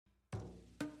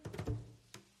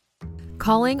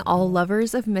Calling all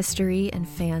lovers of mystery and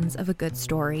fans of a good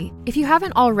story. If you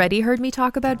haven't already heard me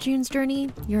talk about June's Journey,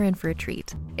 you're in for a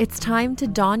treat. It's time to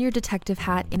don your detective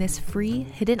hat in this free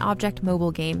hidden object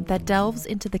mobile game that delves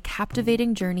into the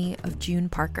captivating journey of June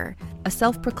Parker, a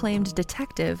self-proclaimed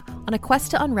detective on a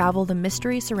quest to unravel the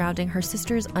mystery surrounding her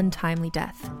sister's untimely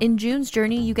death. In June's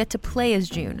Journey, you get to play as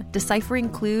June, deciphering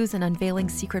clues and unveiling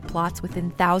secret plots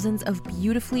within thousands of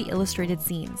beautifully illustrated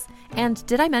scenes. And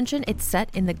did I mention it's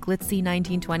set in the glitzy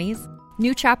 1920s?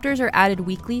 New chapters are added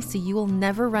weekly, so you will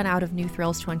never run out of new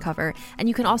thrills to uncover, and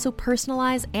you can also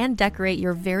personalize and decorate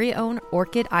your very own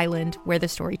Orchid Island where the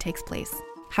story takes place.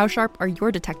 How sharp are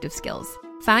your detective skills?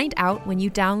 Find out when you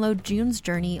download June's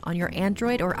Journey on your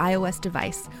Android or iOS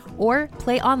device, or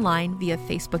play online via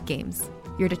Facebook Games.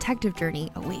 Your detective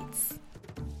journey awaits.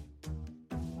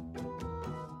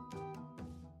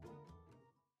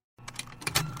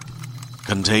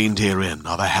 Contained herein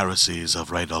are the heresies of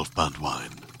Radolf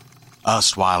Burntwine,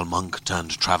 erstwhile monk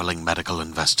turned traveling medical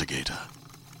investigator.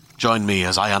 Join me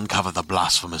as I uncover the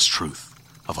blasphemous truth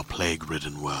of a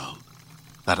plague-ridden world,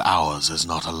 that ours is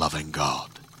not a loving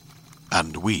God,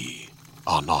 and we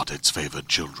are not its favored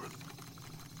children.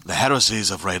 The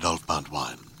heresies of Radolf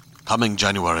Burntwine, coming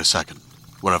January 2nd,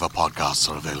 wherever podcasts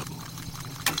are available.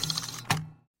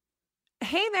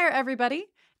 Hey there, everybody.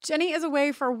 Jenny is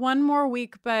away for one more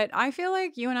week, but I feel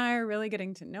like you and I are really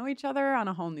getting to know each other on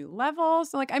a whole new level.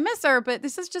 So, I miss her, but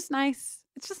this is just nice.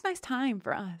 It's just nice time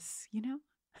for us, you know?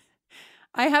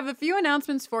 I have a few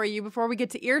announcements for you before we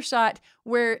get to Earshot,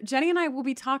 where Jenny and I will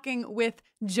be talking with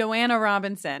Joanna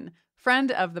Robinson,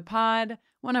 friend of the pod,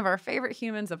 one of our favorite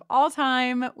humans of all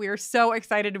time. We are so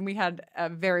excited, and we had a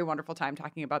very wonderful time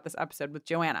talking about this episode with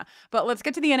Joanna. But let's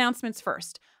get to the announcements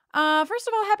first. First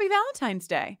of all, happy Valentine's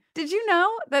Day. Did you know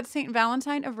that St.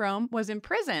 Valentine of Rome was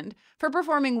imprisoned for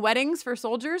performing weddings for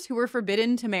soldiers who were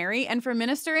forbidden to marry and for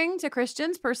ministering to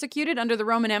Christians persecuted under the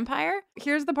Roman Empire?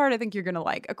 Here's the part I think you're going to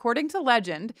like. According to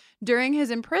legend, during his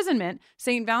imprisonment,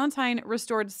 St. Valentine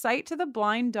restored sight to the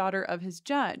blind daughter of his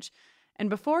judge. And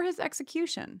before his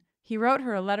execution, he wrote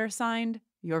her a letter signed,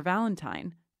 "Your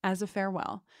Valentine," as a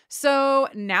farewell. So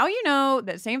now you know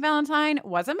that St. Valentine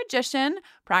was a magician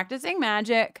practicing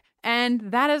magic, and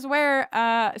that is where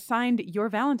signed "Your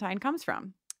Valentine" comes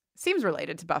from. Seems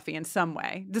related to Buffy in some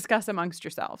way. Discuss amongst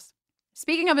yourselves.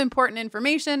 Speaking of important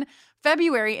information,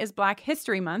 February is Black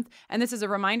History Month, and this is a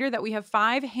reminder that we have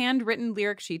 5 handwritten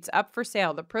lyric sheets up for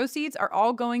sale. The proceeds are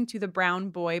all going to the Brown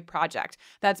Boy Project.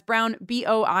 That's Brown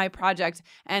BOI Project,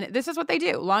 and this is what they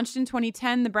do. Launched in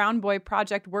 2010, the Brown Boy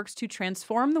Project works to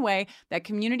transform the way that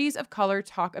communities of color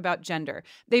talk about gender.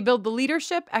 They build the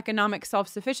leadership, economic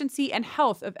self-sufficiency, and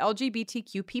health of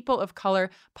LGBTQ people of color,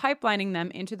 pipelining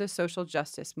them into the social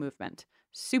justice movement.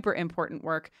 Super important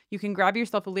work. You can grab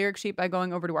yourself a lyric sheet by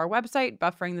going over to our website,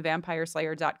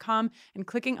 bufferingthevampireslayer.com, and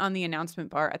clicking on the announcement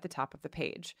bar at the top of the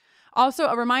page. Also,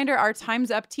 a reminder, our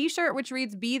Time's Up t-shirt, which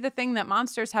reads, "Be the thing that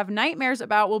monsters have nightmares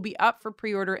about," will be up for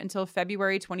pre-order until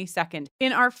February 22nd.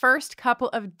 In our first couple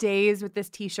of days with this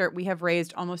t-shirt, we have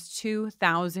raised almost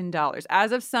 $2,000.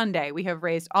 As of Sunday, we have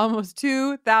raised almost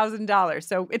 $2,000.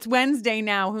 So it's Wednesday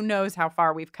now. Who knows how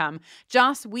far we've come.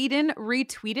 Joss Whedon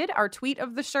retweeted our tweet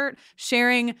of the shirt,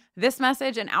 sharing this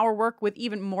message and our work with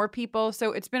even more people.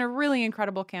 So it's been a really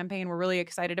incredible campaign. We're really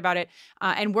excited about it.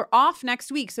 And we're off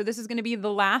next week. So this is going to be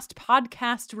the last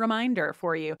podcast reminder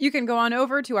for you. You can go on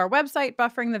over to our website,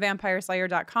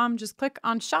 bufferingthevampireslayer.com. Just click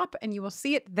on shop and you will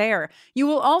see it there. You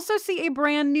will also see a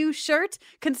brand new shirt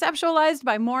conceptualized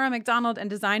by Maura McDonald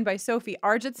and designed by Sophie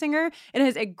Argetsinger. It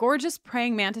has a gorgeous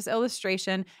praying mantis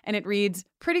illustration and it reads,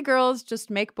 "Pretty girls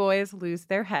just make boys lose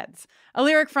their heads." A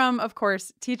lyric from, of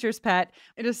course, Teacher's Pet.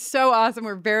 It is so awesome.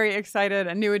 We're very excited.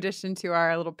 A new addition to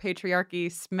our little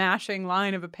patriarchy smashing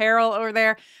line of apparel over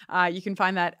there. You can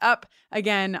find that up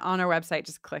again on our website.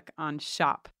 Just click on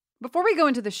shop. Before we go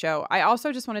into the show, I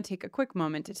also just want to take a quick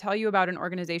moment to tell you about an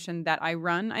organization that I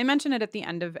run. I mention it at the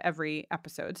end of every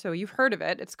episode, so you've heard of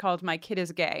it. It's called My Kid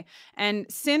is Gay. And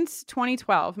since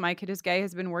 2012, My Kid is Gay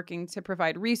has been working to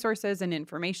provide resources and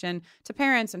information to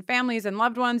parents and families and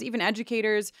loved ones, even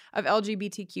educators of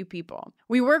LGBTQ people.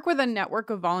 We work with a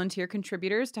network of volunteer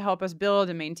contributors to help us build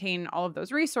and maintain all of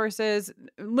those resources.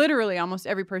 Literally, almost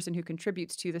every person who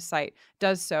contributes to the site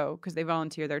does so because they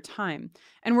volunteer their time.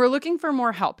 And we're looking for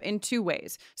more help in two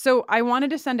ways. So I wanted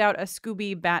to send out a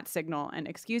Scooby bat signal, and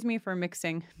excuse me for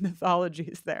mixing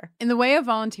mythologies there. In the way of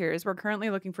volunteers, we're currently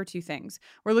looking for two things.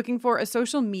 We're looking for a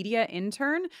social media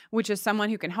intern, which is someone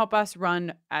who can help us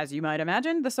run, as you might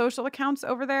imagine, the social accounts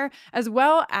over there, as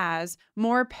well as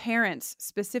more parents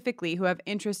specifically who have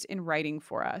interest in writing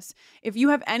for us. If you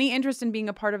have any interest in being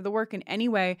a part of the work in any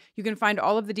way, you can find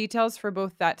all of the details for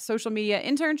both that social media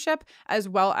internship as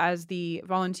well as the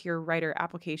volunteer writer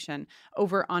application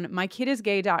over on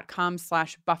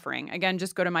mykidisgay.com/buffering. Again,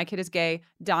 just go to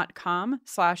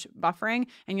mykidisgay.com/buffering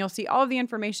and you'll see all of the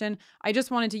information. I just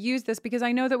wanted to use this because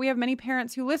I know that we have many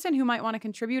parents who listen who might want to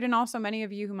contribute, and also many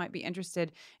of you who might be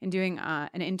interested in doing an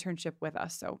internship with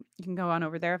us. So you can go on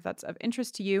over there if that's of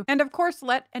interest to you. And of course,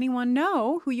 let anyone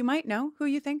know who you might know who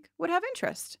you think would have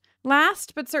interest.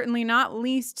 Last, but certainly not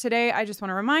least, today I just want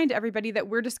to remind everybody that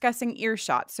we're discussing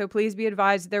Earshot, so please be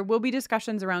advised there will be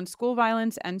discussions around school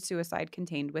violence and suicide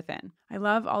contained within. I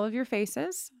love all of your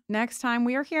faces. Next time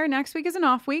we are here, next week is an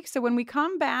off week, so when we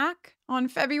come back on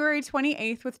February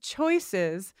 28th with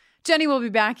choices, Jenny will be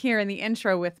back here in the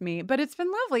intro with me, but it's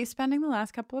been lovely spending the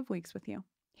last couple of weeks with you.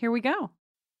 Here we go.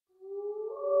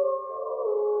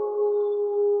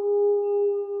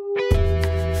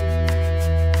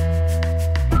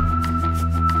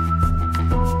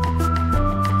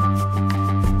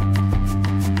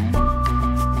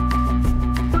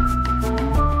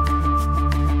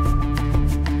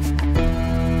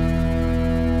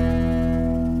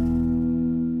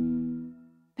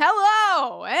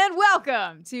 Hello and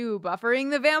welcome to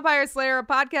Buffering the Vampire Slayer, a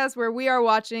podcast where we are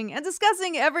watching and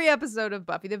discussing every episode of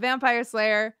Buffy the Vampire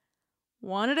Slayer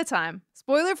one at a time.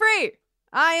 Spoiler free.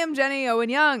 I am Jenny Owen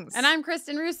Youngs. And I'm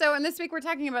Kristen Russo, and this week we're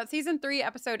talking about Season 3,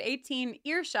 Episode 18,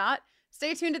 Earshot.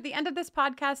 Stay tuned at the end of this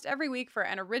podcast every week for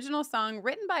an original song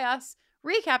written by us,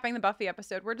 recapping the Buffy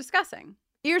episode we're discussing.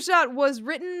 Earshot was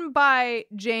written by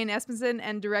Jane Espenson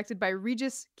and directed by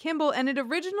Regis Kimball, and it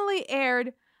originally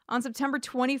aired on September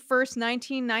 21st,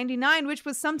 1999, which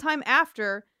was sometime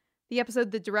after the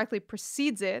episode that directly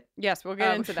precedes it. Yes, we'll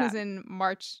get into that. Which was in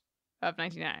March of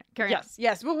 1999.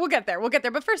 Yes, we'll get there. We'll get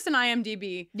there. But first, an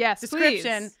IMDb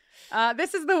description. Please.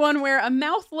 This is the one where a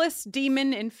mouthless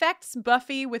demon infects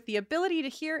Buffy with the ability to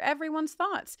hear everyone's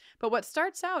thoughts. But what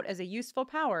starts out as a useful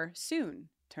power soon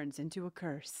turns into a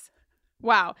curse.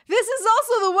 Wow. This is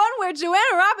also the one where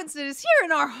Joanna Robinson is here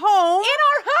in our home.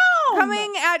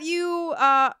 Coming at you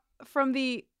from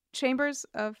the chambers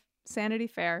of Sanity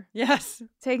Fair. Yes.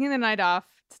 Taking the night off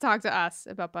to talk to us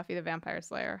about Buffy the Vampire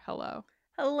Slayer. Hello.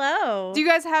 Hello. Do you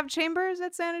guys have chambers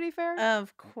at Sanity Fair?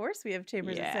 Of course we have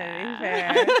chambers at Sanity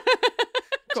Fair.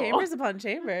 Cool. Chambers upon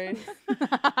chambers.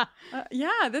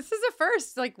 Yeah, this is a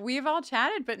first. Like, we've all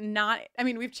chatted, but not, I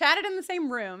mean, we've chatted in the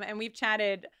same room and we've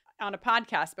chatted on a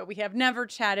podcast, but we have never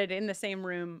chatted in the same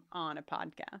room on a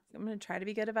podcast. I'm going to try to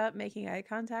be good about making eye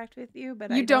contact with you, but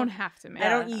you don't have to make I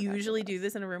don't usually do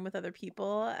this in a room with other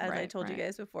people, as I told you right.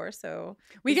 guys before, so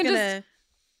We can just,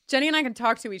 Jenny and I can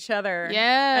talk to each other.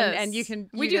 Yes. And you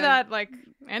can. We do that like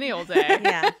any old day.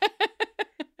 Yeah.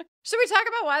 Should we talk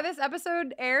about why this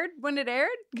episode aired when it aired?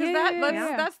 Because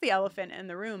Yeah. that's the elephant in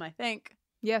the room, I think.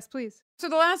 Yes, please. So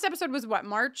the last episode was what,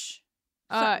 March?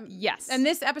 Yes. And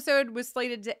this episode was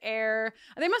slated to air.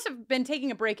 They must have been taking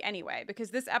a break anyway,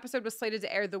 because this episode was slated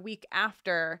to air the week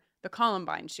after the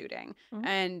Columbine shooting. Mm-hmm.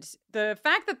 And the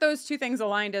fact that those two things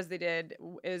aligned as they did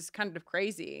is kind of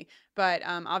crazy. But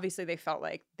obviously they felt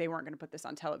like they weren't going to put this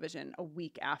on television a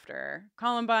week after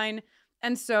Columbine.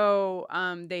 And so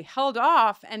they held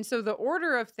off. And so the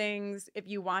order of things, if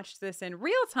you watched this in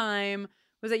real time,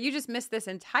 was that you just missed this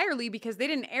entirely because they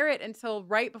didn't air it until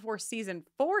right before season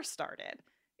 4 started.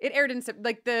 It aired in,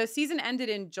 like, the season ended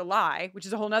in July, which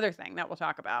is a whole nother thing that we'll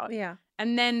talk about. Yeah.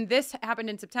 And then this happened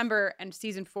in September and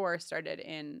season 4 started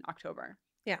in October.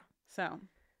 Yeah. So.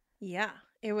 Yeah.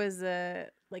 It was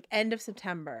like end of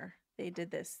September. They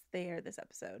aired this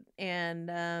episode.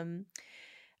 And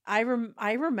I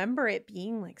remember it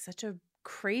being like such a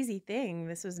crazy thing.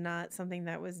 This was not something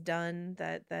that was done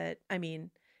that I mean,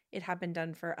 it had been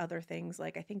done for other things.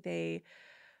 Like, I think they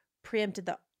preempted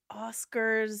the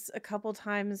Oscars a couple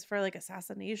times for like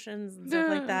assassinations and stuff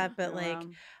like that. But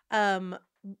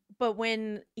but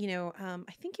when,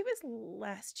 I think it was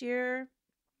last year,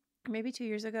 or maybe 2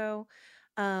 years ago,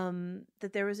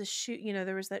 that there was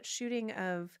there was that shooting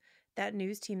of that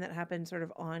news team that happened sort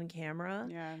of on camera.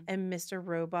 Yeah. And Mr.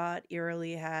 Robot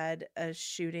eerily had a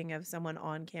shooting of someone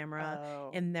on camera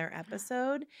in their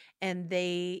episode. And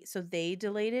they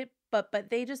delayed it, but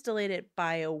they just delayed it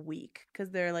by a week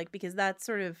because they're like, because that's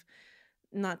sort of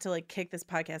not to like kick this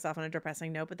podcast off on a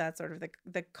depressing note, but that's sort of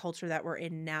the culture that we're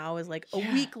in now is like a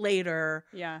week later,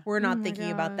 we're not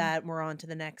thinking about that. We're on to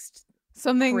the next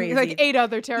something crazy. like 8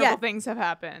 other terrible things have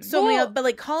happened. So many, but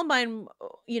like Columbine,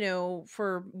 you know,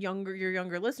 for your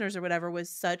younger listeners or whatever, was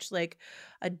such like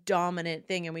a dominant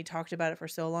thing, and we talked about it for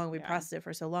so long, we processed it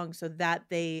for so long, so that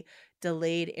they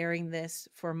delayed airing this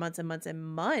for months and months and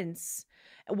months,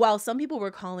 while some people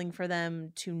were calling for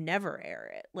them to never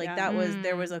air it. Like that was,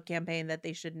 there was a campaign that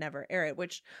they should never air it,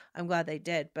 which I'm glad they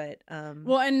did. But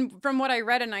well, and from what I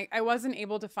read, and I wasn't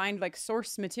able to find like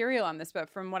source material on this, but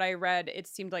from what I read, it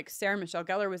seemed like Sarah Michelle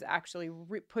Gellar was actually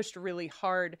pushed really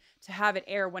hard to have it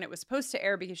air when it was supposed to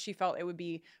air, because she felt it would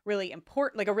be really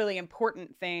important, like a really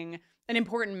important thing, an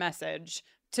important message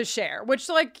to share, which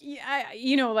like,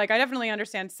 you know, like I definitely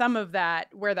understand some of that,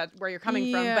 where you're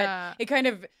coming from, but it kind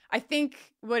of, I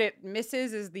think what it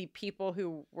misses is the people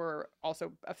who were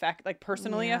also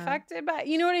personally affected by,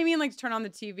 you know what I mean? Like to turn on the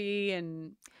TV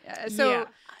and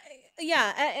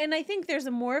and I think there's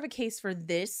more of a case for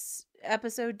this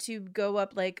episode to go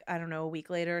up like, I don't know, a week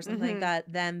later or something like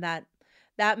that, than that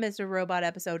Mr. Robot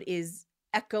episode is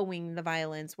echoing the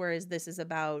violence, whereas this is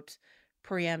about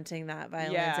preempting that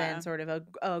violence and sort of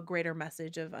a greater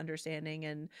message of understanding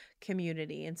and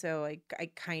community. And so I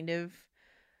kind of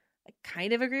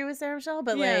agree with Sarah Michelle,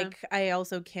 but like I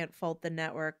also can't fault the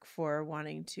network for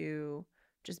wanting to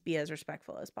just be as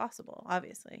respectful as possible,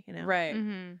 obviously, you know. Right.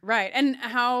 Right. And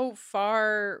how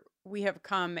far we have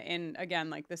come in, again,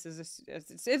 like this is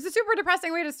it's a super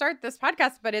depressing way to start this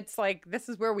podcast, but it's like this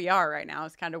is where we are right now.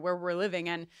 It's kind of where we're living.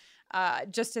 And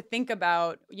just to think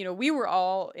about, you know, we were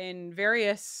all in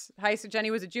various high school.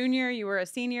 Jenny was a junior, you were a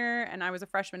senior, and I was a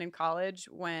freshman in college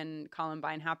when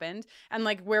Columbine happened. And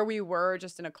like where we were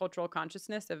just in a cultural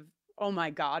consciousness of, oh my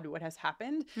God, what has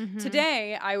happened?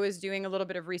 Today, I was doing a little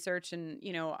bit of research, and,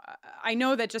 you know, I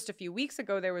know that just a few weeks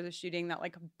ago, there was a shooting that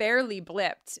like barely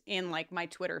blipped in like my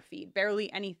Twitter feed.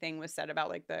 Barely anything was said about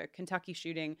like the Kentucky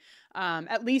shooting,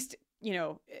 at least, you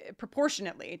know,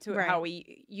 proportionately to how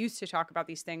we used to talk about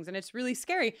these things. And it's really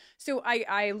scary. So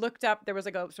I looked up, there was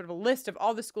like a sort of a list of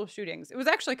all the school shootings. It was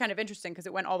actually kind of interesting because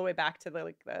it went all the way back to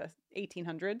the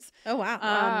 1800s. Oh,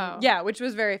 wow. Yeah, which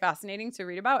was very fascinating to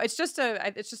read about. It's just a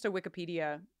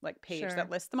Wikipedia like page that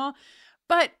lists them all.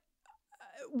 But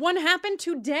one happened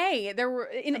today. There were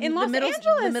in Los Angeles.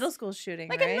 The middle school shooting,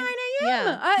 like right? at 9 a.m.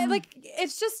 Yeah. Like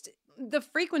it's just the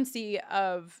frequency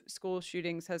of school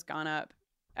shootings has gone up.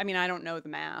 I mean, I don't know the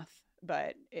math,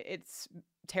 but it's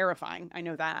terrifying. I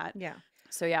know that. Yeah.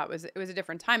 So yeah, it was a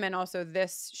different time. And also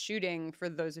this shooting, for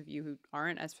those of you who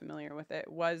aren't as familiar with it,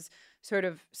 was sort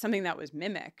of something that was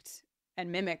mimicked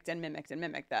and mimicked and mimicked and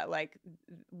mimicked. That like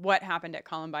what happened at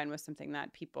Columbine was something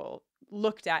that people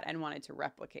looked at and wanted to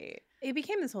replicate. It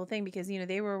became this whole thing because, you know,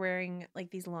 they were wearing like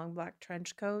these long black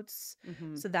trench coats.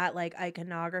 So that like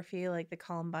iconography, like the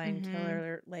Columbine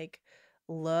killer, like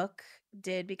look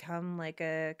did become like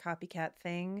a copycat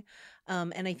thing,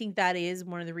 and I think that is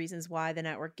one of the reasons why the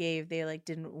network they like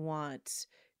didn't want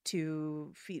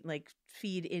to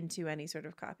feed into any sort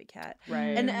of copycat,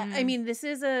 right? And I mean, this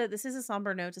is a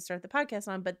somber note to start the podcast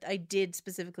on, but I did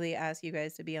specifically ask you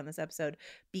guys to be on this episode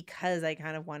because I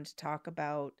kind of wanted to talk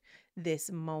about this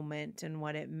moment and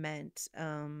what it meant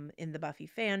in the Buffy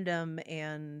fandom,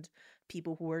 and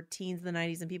people who were teens in the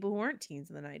 90s and people who weren't teens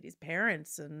in the 90s,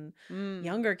 parents and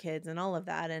younger kids and all of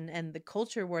that, and the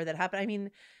culture war that happened. I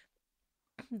mean,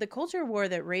 the culture war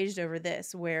that raged over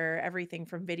this, where everything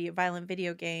from violent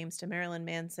video games to Marilyn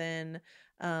Manson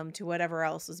to whatever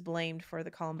else was blamed for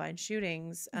the Columbine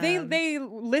shootings. They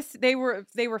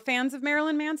were fans of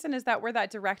Marilyn Manson. Is that where that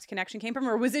direct connection came from,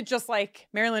 or was it just like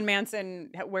Marilyn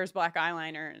Manson wears black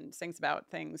eyeliner and sings about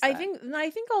things? I think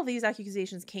all these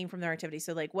accusations came from their activity.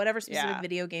 So like whatever specific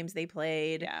video games they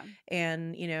played,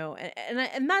 and you know,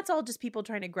 and that's all just people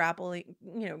trying to grappling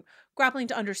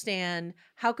to understand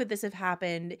how could this have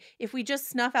happened. If we just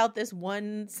snuff out this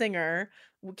one singer,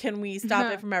 can we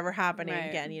stop it from ever happening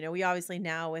again? You know, we obviously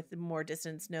now with more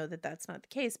distance know that that's not the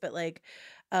case, but like,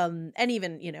 and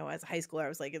even, you know, as a high schooler, I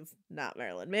was like, it's not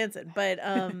Marilyn Manson, but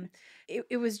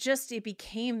it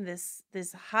became this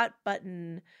hot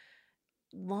button,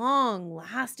 long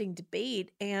lasting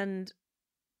debate. And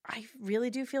I really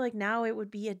do feel like now it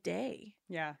would be a day.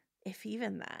 Yeah. if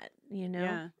even that, you know?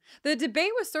 Yeah. The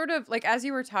debate was sort of like, as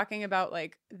you were talking about,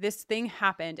 like, this thing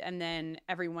happened and then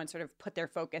everyone sort of put their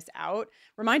focus out,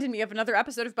 reminded me of another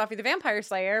episode of Buffy the Vampire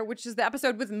Slayer, which is the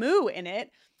episode with Moo in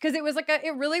it. Because it was like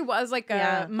it really was like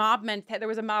a there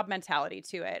was a mob mentality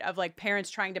to it of like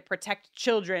parents trying to protect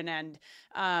children and,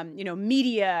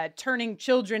 media turning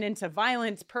children into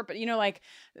violent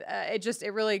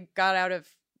it really got out of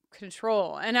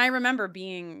control. And I remember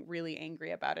being really angry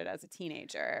about it as a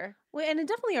teenager. Well, and it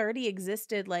definitely already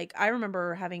existed. Like, I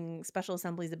remember having special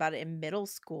assemblies about it in middle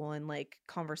school and like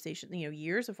conversation,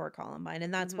 years before Columbine.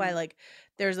 And that's why, like,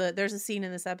 there's a scene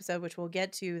in this episode, which we'll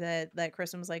get to, that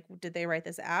Kristen was like, did they write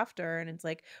this after? And it's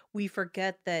like, we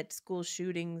forget that school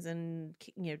shootings and,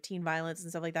 teen violence and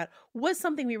stuff like that was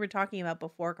something we were talking about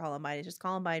before Columbine. It's just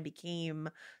Columbine became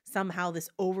somehow this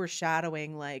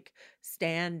overshadowing, like,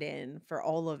 stand-in for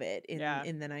all of it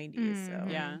in the 90s. So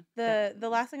Yeah. The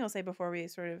last thing I'll say before we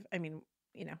sort of,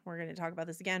 we're going to talk about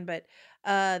this again, but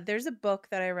there's a book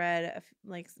that I read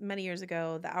like many years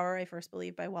ago, The Hour I First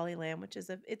Believed by Wally Lamb, which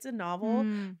is it's a novel,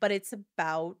 but it's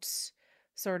about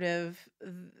sort of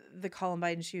the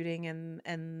Columbine shooting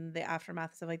and the aftermath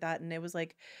and stuff like that. And it was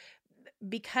like,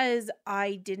 because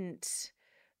I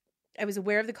was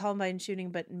aware of the Columbine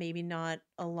shooting, but maybe not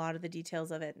a lot of the details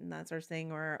of it and that sort of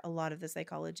thing, or a lot of the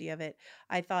psychology of it.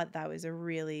 I thought that was a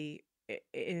really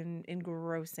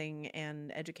engrossing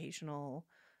and educational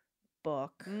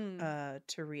book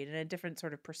to read, and a different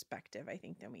sort of perspective, I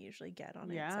think, than we usually get on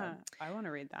it. Yeah, So, I want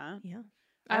to read that. yeah.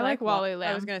 I like Wally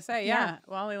Lamb. I was going to say,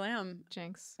 Wally Lamb.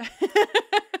 Jinx. Yeah,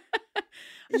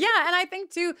 and I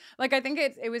think too, like, I think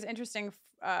it was interesting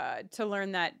to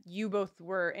learn that you both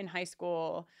were in high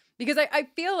school, because I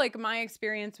feel like my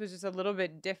experience was just a little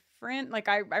bit different. Like,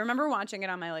 I remember watching it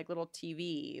on my like little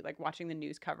TV, like watching the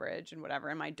news coverage and whatever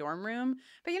in my dorm room.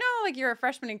 But like you're a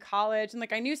freshman in college, and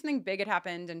like I knew something big had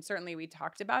happened, and certainly we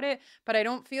talked about it, but I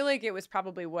don't feel like it was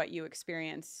probably what you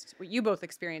both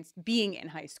experienced being in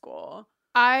high school.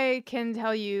 I can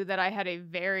tell you that I had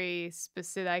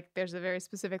there's a very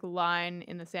specific line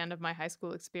in the sand of my high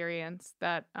school experience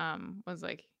that was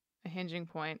like a hinging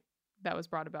point that was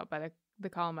brought about by the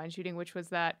Columbine shooting, which was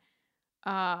that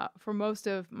for most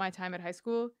of my time at high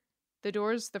school,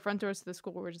 the front doors to the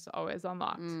school were just always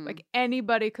unlocked. Like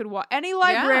anybody could walk, any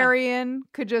librarian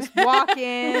could just walk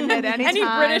in at any time. Any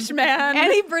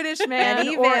British man,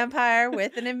 any vampire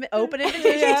with an open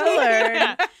invitation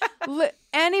to learn.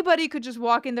 Anybody could just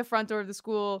walk in the front door of the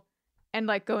school and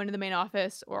like go into the main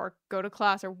office or go to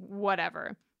class or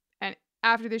whatever. And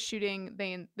after the shooting,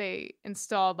 they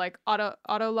installed like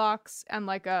auto locks and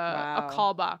like a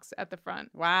call box at the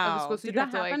front of the school. So Did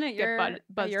that happen at your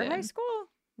high school?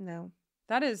 No.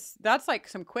 That's like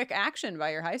some quick action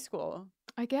by your high school.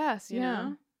 I guess, you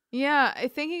know? Yeah,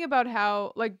 thinking about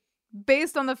how, like,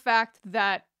 based on the fact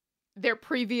that their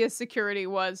previous security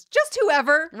was just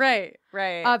whoever. Right.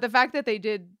 The fact that they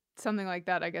did something like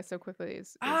that, I guess, so quickly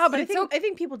is but I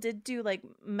think people did do, like,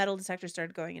 metal detectors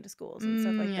started going into schools and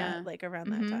stuff like that, like,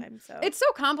 around that time. So it's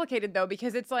so complicated, though,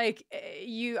 because it's like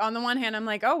on the one hand, I'm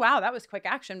like, oh, wow, that was quick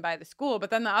action by the school.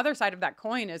 But then the other side of that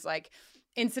coin is like,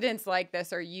 incidents like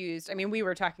this are used. I mean, we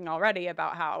were talking already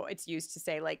about how it's used to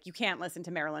say, like, you can't listen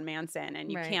to Marilyn Manson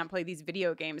and you can't play these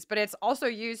video games, but it's also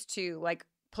used to, like,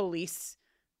 police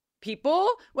people.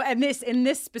 And in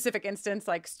this specific instance,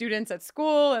 like students at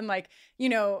school, and like,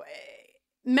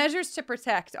 measures to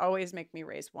protect always make me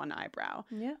raise one eyebrow.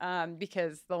 Yeah.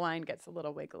 Because the line gets a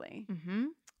little wiggly. Mm-hmm.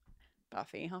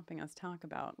 Buffy helping us talk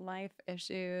about life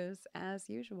issues as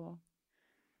usual.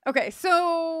 Okay,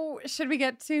 so should we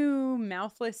get to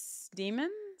mouthless demons?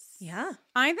 Yeah.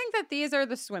 I think that these are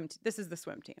this is the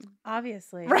swim team.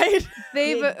 Obviously. Right?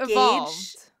 They've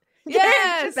evolved.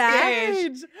 Yes, Gage.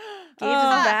 Gage is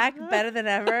back, better than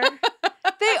ever.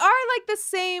 They are like the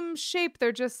same shape.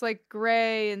 They're just like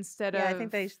gray instead of. I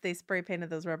think they spray painted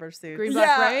those rubber suits. Green,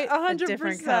 black, right? 100%. A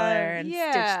different color and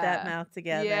stitched that mouth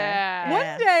together. Yeah.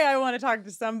 One day I want to talk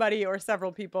to somebody or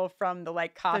several people from the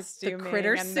like costuming, the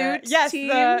critter and suit team.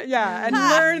 And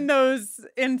learn those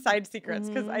inside secrets,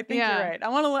 because I think you're right. I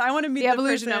want to meet the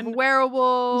evolution person, of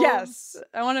werewolves. Yes,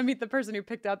 I want to meet the person who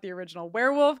picked out the original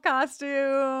werewolf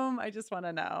costume. I just want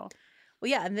to know. Well,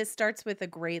 yeah, and this starts with a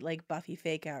great, like, Buffy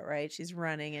fake out, right? She's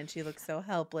running and she looks so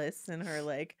helpless in her,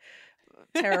 like,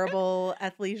 terrible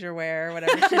athleisure wear,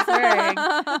 whatever she's wearing,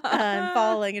 and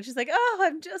falling. And she's like, oh,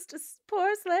 I'm just a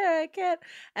poor slayer, I can't.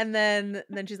 And then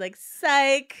she's like,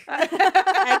 psych,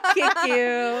 I kick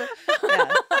you.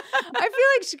 Yeah. I feel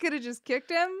like she could have just kicked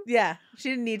him. Yeah, she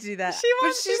didn't need to do that.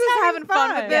 She's just having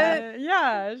fun with it.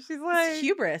 Yeah, she's like, it's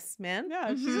hubris, man.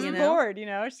 Yeah, she's just bored,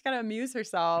 she's got to amuse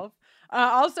herself.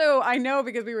 Also, I know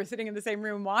because we were sitting in the same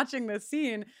room watching this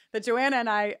scene that Joanna and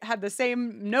I had the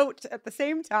same note at the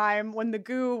same time when the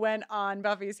goo went on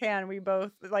Buffy's hand. We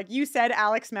both, like, you said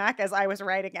Alex Mack as I was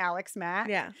writing Alex Mack.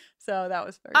 Yeah. So that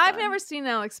was very I've fun. never seen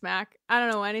Alex Mack. I don't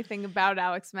know anything about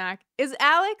Alex Mack. Is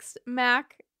Alex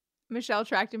Mack Michelle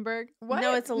Trachtenberg? What?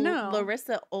 No, it's No.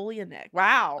 Larissa Oleynik.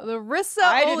 Wow. Larissa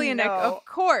I didn't Oleynik, know. of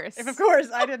course. Of course,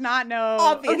 I did not know.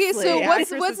 Obviously. Okay, so Yeah. what's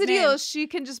the Actress's deal? name. She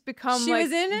can just become She like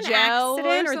was in an gel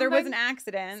accident, or there was an something?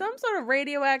 accident. Some sort of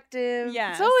radioactive.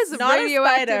 Yeah. It's always a Not a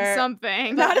radioactive spider.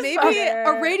 something. Not a Maybe spider.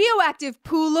 a radioactive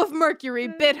pool of mercury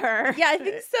bit her. Yeah, I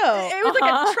think so. It was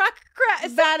like a truck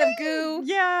crash. Vat of goo.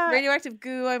 Yeah. Radioactive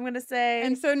goo, I'm going to say.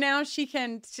 And so now she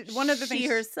can. One of the she things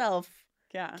herself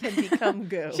yeah. can become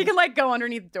goo. She can like go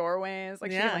underneath doorways.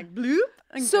 Like she Yeah. can like bloop.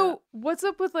 And So what's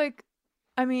up with like,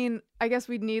 I mean, I guess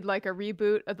we'd need like a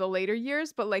reboot of the later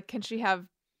years, but like, can she have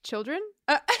children?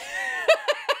 go.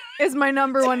 Is my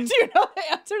number one. Do you know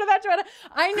the answer to that, Joanna?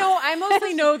 I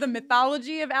mostly know the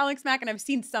mythology of Alex Mack, and I've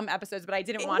seen some episodes, but I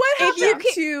didn't watch. What all happened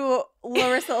them. to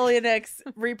Larissa Oleynik's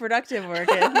reproductive organs?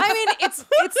 I mean,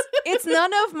 it's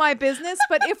none of my business.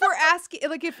 But if we're asking,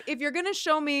 like, if you're gonna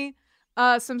show me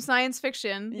some science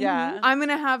fiction, Yeah. I'm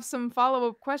gonna have some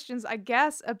follow-up questions, I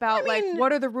guess, about I mean, like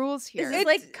what are the rules here. Is this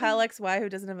like Kyle XY who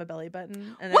doesn't have a belly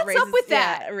button? And What's up with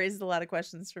that? Yeah, it raises a lot of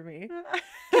questions for me.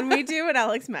 Can we do an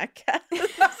Alex Mack cast?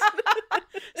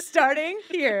 Starting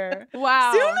here.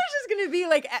 Wow. Soon there's just going to be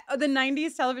like the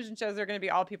 90s television shows are going to be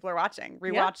all people are watching,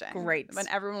 rewatching. great. When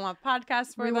everyone wants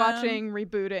podcasts for Rewatching,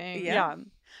 rebooting. Yeah.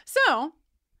 So,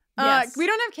 Yes. we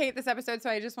don't have Kate this episode, so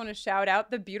I just want to shout out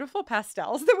the beautiful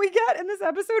pastels that we get in this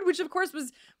episode, which of course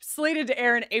was slated to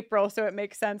air in April, so it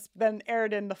makes sense, then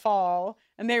aired in the fall.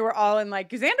 And they were all in like,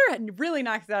 Xander really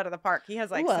knocks it out of the park. He has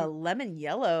like Ooh, a some, lemon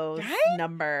yellow Right?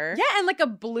 number. yeah, and like a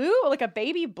blue, like a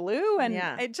baby blue. And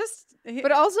Yeah. it just,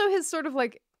 But also his sort of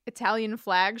like Italian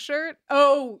flag shirt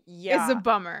oh, yeah. is a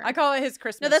bummer. I call it his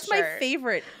Christmas No, that's my shirt.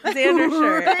 favorite Xander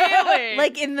shirt. Really?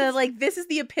 Like in the like this is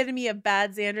the epitome of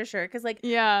bad Xander shirt because like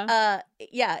yeah.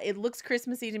 yeah, it looks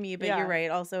Christmassy to me, but Yeah. you're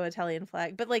right, also Italian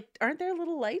flag. But like, aren't there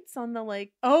little lights on the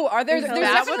like? Oh, are there? Is There's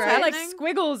that definitely what's like happening?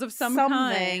 squiggles of some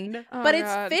Something. kind. Oh, but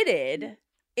God. it's fitted.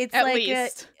 It's At like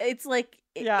least. it's like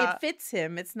Yeah. it fits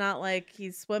him. It's not like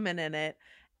he's swimming in it.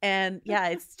 And yeah,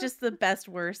 it's just the best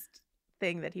worst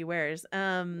thing that he wears.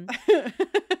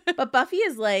 But Buffy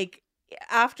is like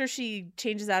after she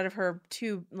changes out of her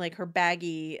her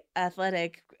baggy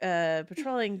athletic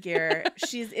patrolling gear,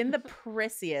 she's in the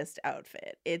prissiest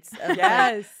outfit. It's a,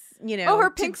 Yes. you know, Oh, her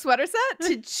pink sweater set?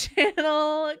 to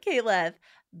channel Kate Leth,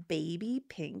 baby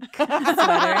pink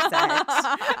sweater set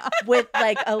with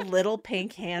like a little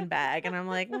pink handbag, and I'm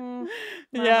like, not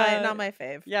my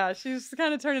fave. Yeah, she's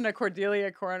kind of turning a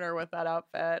Cordelia corner with that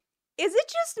outfit. Is it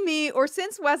just me, or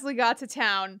since Wesley got to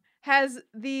town, has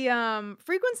the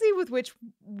frequency with which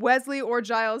Wesley or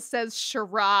Giles says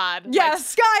charade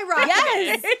Yes. like, skyrocketed?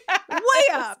 Yes.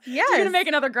 Way up. Yes. You're gonna make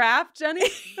another graph, Jenny?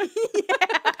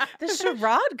 The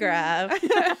charade grab.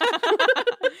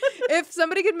 If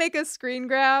somebody could make a screen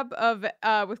grab of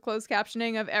with closed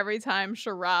captioning of every time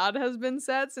charade has been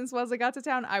said since Wesley got to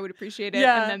town, I would appreciate it.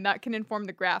 Yeah. And then that can inform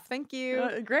the graph. Thank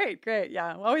you. Great.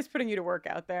 Yeah, always putting you to work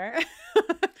out there.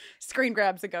 Screen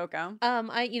grabs a go-go.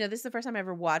 This is the first time I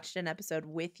ever watched an episode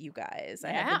with you guys. I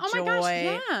Yeah. had the Oh joy my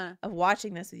gosh. Yeah. of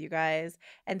watching this with you guys,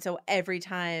 and so every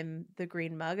time the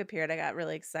green mug appeared, I got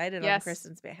really excited on Yes.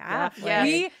 Kristen's behalf. Yeah.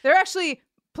 Like, There are actually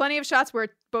plenty of shots where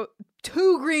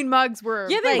two green mugs were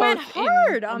Yeah, they both went in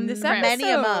hard on this frame. episode.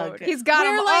 Many a mug. He's got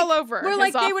Where, them like- all over. Where his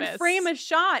like they would office. frame a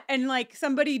shot, and like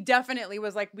somebody definitely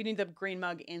was like, "We need the green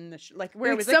mug in the like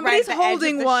where it was like, somebody's right at the edge of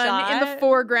holding the one shot. in the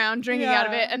foreground, drinking out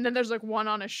of Yeah. it, and then there's like one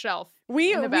on a shelf.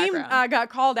 We in the background. got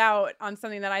called out on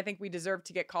something that I think we deserve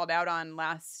to get called out on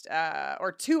last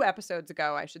or 2 episodes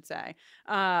ago, I should say,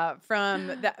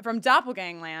 from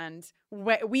Doppelgangland.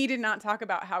 We did not talk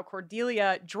about how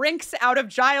Cordelia drinks out of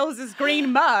Giles's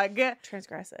green mug.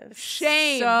 transgressive.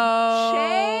 Shame. So,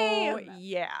 Shame.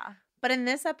 yeah. But in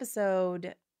this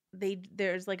episode,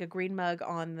 there's like a green mug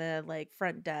on the like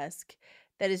front desk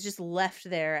that is just left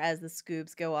there as the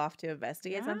scoops go off to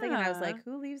investigate something. And I was Yeah. like,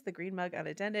 who leaves the green mug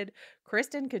unattended?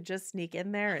 Kristen could just sneak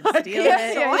in there and Yeah, steal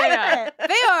yeah, it.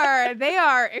 yeah. They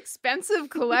are expensive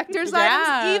collector's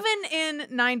Yeah. items. Even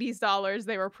in 90s dollars,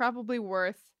 they were probably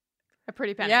worth A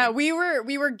pretty penny. Yeah, we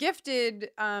were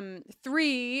gifted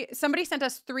 3. Somebody sent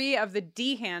us 3 of the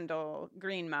D handle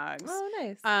green mugs. Oh,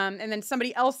 nice. And then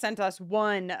somebody else sent us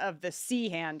 1 of the C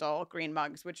handle green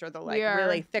mugs, which are the like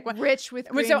really thick ones. Rich with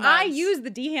green So mugs. I use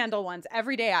the D handle ones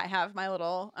every day. I have my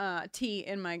little tea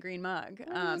in my green mug.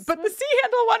 But the C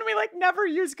handle one we like never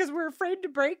use because we're afraid to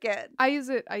break it. I use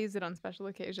it on special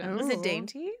occasions. Is it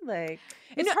dainty? Like,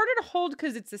 It's harder to hold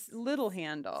because it's this little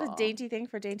handle. it's a dainty thing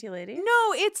for dainty ladies?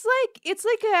 No, it's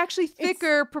like a actually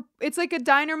thicker. It's like a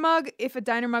diner mug. If a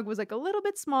diner mug was like a little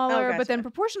bit smaller, but then gotcha.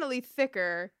 proportionately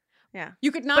thicker. Yeah.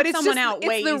 You could knock But it's someone just out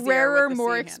way it's the easier rarer, with the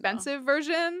more C expensive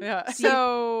version. Yeah.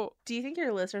 So Do you think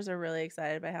your listeners are really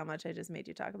excited by how much I just made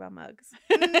you talk about mugs?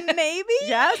 maybe.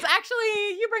 Yes,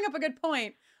 actually, you bring up a good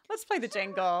point. Let's play the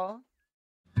jingle.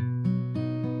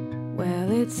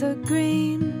 Well, it's a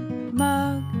green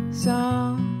mug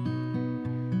song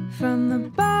from the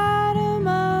bottom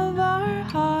of our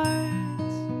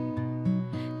hearts.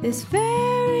 This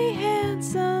very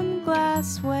handsome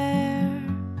glassware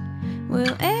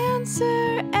will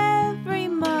answer every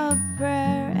mug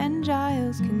prayer, and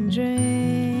Giles can drink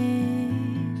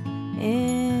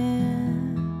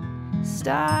in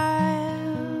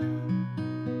style,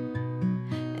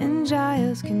 and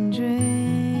Giles can drink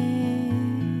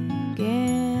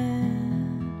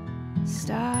in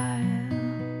style.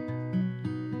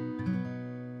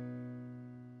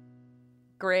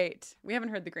 Great. We haven't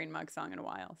heard the Green Mug song in a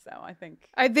while, so I think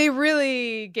They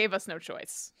really gave us no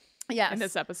choice yes. in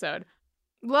this episode.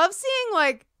 Love seeing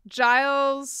like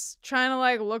Giles trying to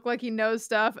like look like he knows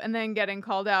stuff and then getting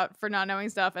called out for not knowing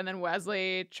stuff, and then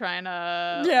Wesley trying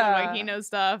to look like he knows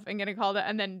stuff and getting called out,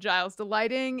 and then Giles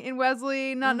delighting in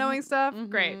Wesley not knowing stuff.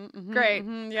 Great. Yeah,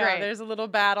 Great. there's a little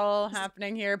battle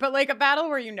happening here, but like a battle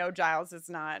where Giles is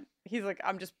not. He's like,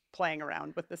 I'm just playing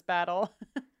around with this battle.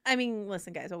 I mean,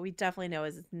 listen, guys, what we definitely know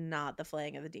is it's not the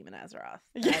flaying of the demon Azeroth.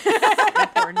 Yeah.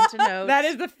 That's important to note. That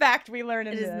is the fact we learn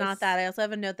in It this. is not that. I also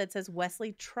have a note that says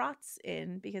Wesley trots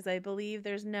in, because I believe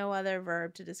there's no other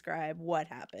verb to describe what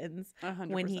happens 100%.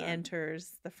 when he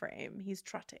enters the frame. He's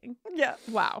trotting. Yeah.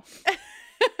 Wow.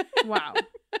 Wow.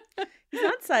 He's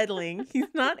not sidling.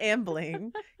 He's not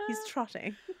ambling. He's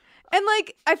trotting. And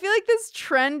like I feel like this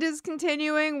trend is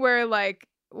continuing where like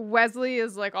Wesley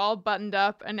is like all buttoned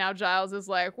up, and now Giles is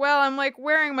like, well, I'm like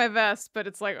wearing my vest, but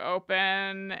it's like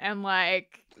open, and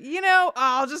like,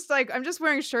 I'm just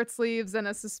wearing shirt sleeves and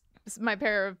my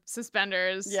pair of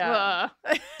suspenders. Yeah.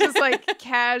 Just like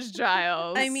cash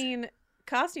Giles. I mean,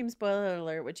 costume spoiler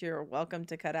alert, which you're welcome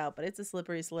to cut out, but it's a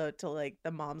slippery slope to like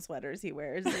the mom sweaters he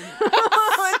wears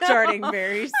starting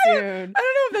very soon.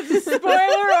 I don't know if that's a spoiler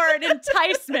or an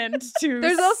enticement to.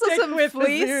 there's also stick some with the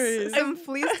series.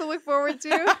 fleece to look forward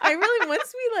to. I really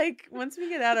once we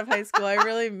get out of high school, I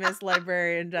really miss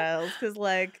librarian Giles, because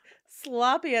like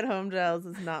sloppy at home Giles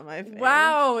is not my favorite.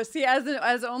 Wow. See,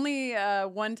 as only a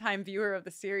one-time viewer of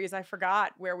the series, I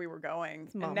forgot where we were going.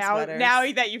 Mom And now sweaters.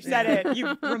 that you've said it, you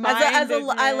reminded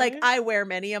me. I wear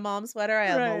many a mom sweater. I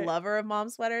am Right. a lover of mom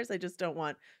sweaters. I just don't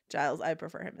want Giles. I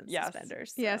prefer him in Yes.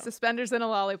 suspenders. Yeah, so. Oh, suspenders and a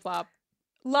lollipop.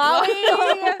 Lollipop.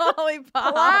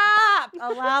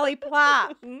 A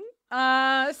lollipop.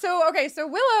 So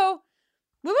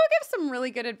Willow gives some really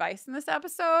good advice in this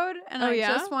episode, and I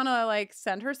just want to like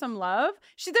send her some love.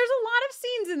 There's a lot of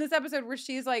scenes in this episode where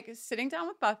she's like sitting down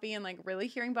with Buffy and like really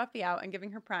hearing Buffy out and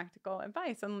giving her practical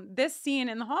advice. And this scene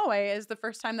in the hallway is the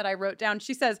first time that I wrote down.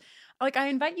 She says, like, I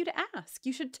invite you to ask.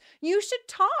 You should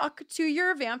talk to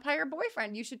your vampire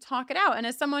boyfriend. You should talk it out. And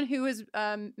as someone who has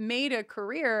made a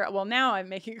career, well, now I'm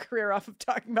making a career off of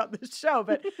talking about this show,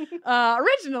 but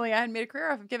originally I had made a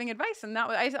career off of giving advice. And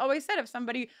I always said if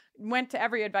somebody went to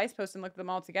every advice post and looked at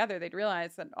them all together, they'd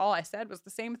realize that all I said was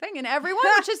the same thing. And everyone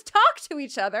would just talk to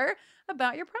each other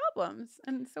about your problems.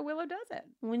 And so Willow does it.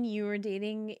 When you were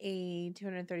dating a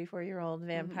 234-year-old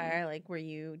vampire, like,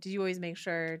 did you always make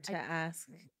sure to ask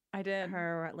I did.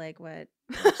 her like what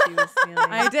she was feeling?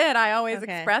 I did. I always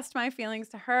Okay. expressed my feelings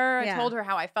to her. Yeah. I told her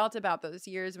how I felt about those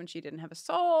years when she didn't have a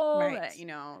soul. Right. That, it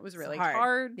was It's really hard.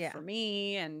 hard Yeah. for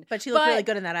me. But she looked really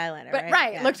good in that eyeliner, But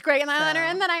right? Yeah. looked great in the eyeliner. So-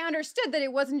 And then I understood that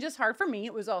it wasn't just hard for me;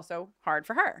 it was also hard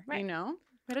for her. Right. We had a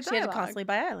She had to dialogue. constantly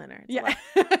buy eyeliner. It's a Yeah. lot.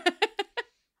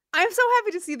 I'm so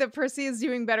happy to see that Percy is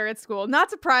doing better at school. Not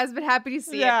surprised, but happy to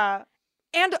see it. Yeah.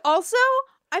 And also,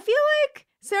 I feel like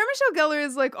Sarah Michelle Gellar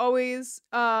is like always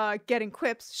getting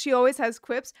quips. She always has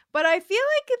quips. But I feel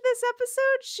like in this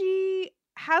episode, she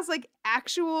has like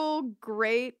actual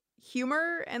great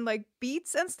humor and like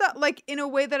beats and stuff, like in a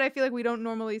way that I feel like we don't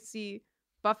normally see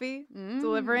Buffy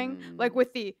delivering. Like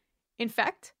with the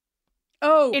infect.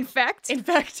 Oh, Infect. in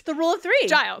fact, The rule of three.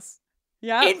 Giles.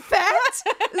 yeah. In fact.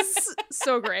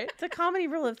 so great. It's a comedy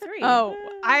rule of 3. Oh,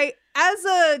 as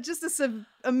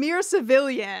a mere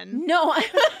civilian. No,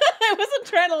 I wasn't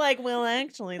trying to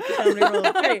actually, it's the comedy rule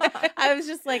of 3. I was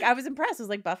just I was impressed. I was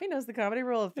like, Buffy knows the comedy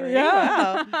rule of 3.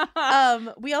 Yeah.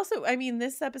 Wow. We also,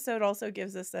 this episode also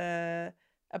gives us a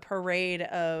parade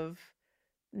of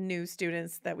new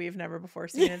students that we've never before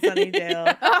seen in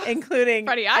Sunnydale, including,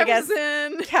 Freddie I guess,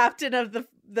 Iverson. captain of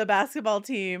the basketball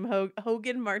team,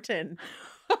 Hogan Martin.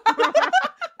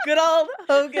 Good old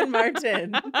Hogan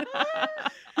Martin.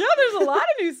 Yeah, there's a lot of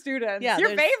new students. Yeah, Your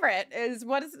there's- favorite is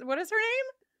what is her name?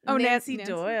 Oh, Nancy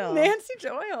Nancy. Doyle. Nancy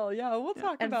Doyle. Yeah, we'll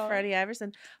talk And about Freddie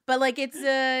Iverson. But it's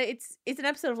an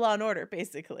episode of Law and Order,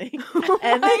 basically.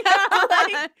 And they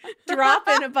have to drop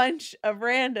in a bunch of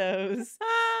randos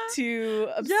to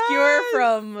obscure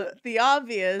from the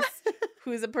obvious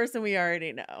who's a person we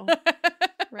already know.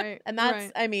 Right. And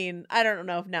that's, right. I don't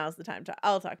know if now's the time to,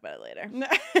 I'll talk about it later.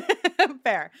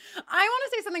 Fair. I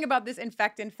want to say something about this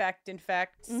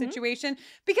infect situation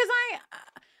because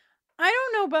I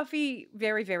don't know Buffy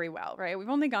very, very well, right? We've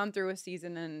only gone through a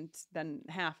season and then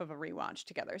half of a rewatch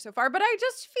together so far, but I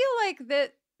just feel like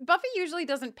that Buffy usually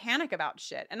doesn't panic about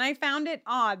shit. And I found it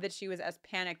odd that she was as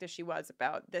panicked as she was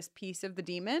about this piece of the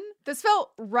demon. This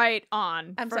felt right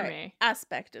on I'm for sorry. me.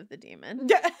 Aspect of the demon.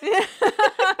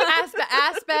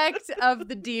 Aspect of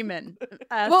the demon.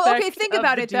 Well, okay, Aspect think of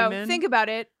about the it though. demon. Think about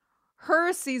it.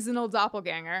 Her seasonal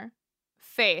doppelganger,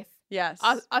 Faith, Yes.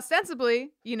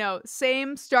 ostensibly,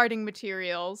 same starting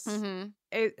materials,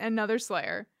 another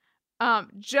Slayer,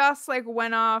 just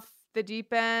went off the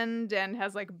deep end and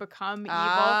has become evil.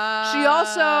 She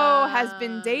also has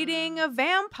been dating a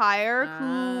vampire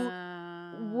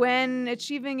who, when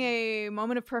achieving a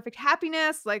moment of perfect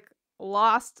happiness,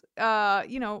 lost,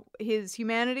 his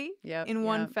humanity in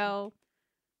one fell.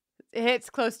 It hits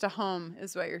close to home,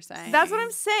 is what you're saying. That's what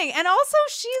I'm saying. And also,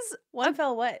 she's One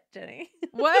fell what, Jenny?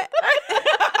 what?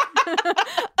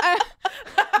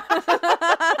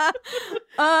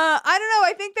 I don't know.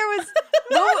 I think there was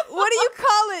what do you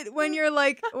call it when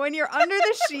you're under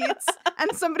the sheets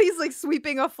and somebody's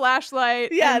sweeping a flashlight?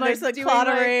 Yeah, and, there's doing,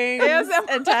 clotterings ASMR.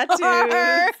 and tattoos.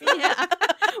 Yeah.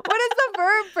 What is the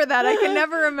verb for that? I can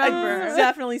never remember.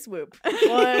 Definitely swoop.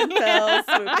 One fell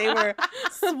swoop. They were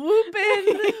swooping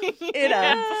it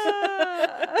up.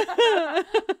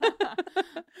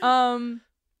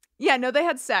 Yeah, no, they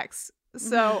had sex.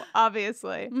 So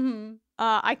obviously, Mhm.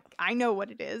 I know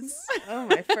what it is. Oh,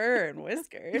 my fur and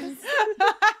whiskers.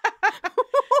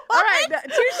 All right,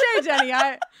 touche, Jenny.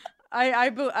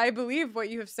 I believe what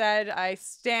you have said. I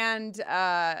stand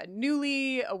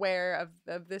newly aware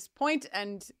of this point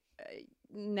and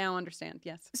now understand.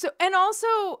 Yes. So, and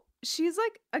also, she's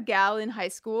a gal in high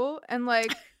school, and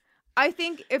I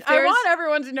think if I there's want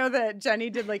everyone to know that Jenny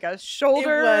did a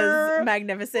shoulder. It was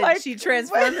magnificent. She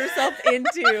transformed herself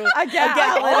into A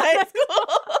gal. in high school.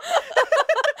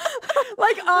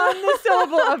 on the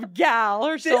syllable of gal.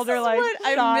 Her This shoulder is what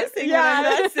I'm shot. missing when I'm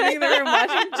not sitting in the room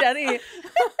watching Jenny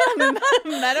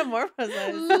metamorphose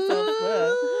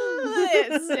herself.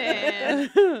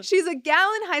 Listen, she's a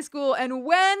gal in high school, and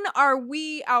when are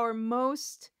we our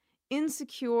most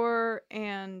insecure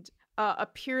and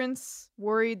appearance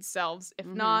worried selves, if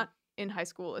not in high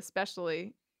school,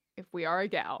 especially if we are a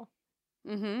gal?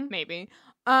 Maybe.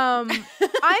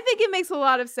 I think it makes a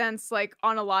lot of sense,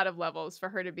 on a lot of levels, for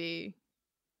her to be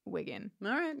Wiggin.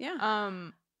 All right. Yeah.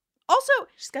 Also,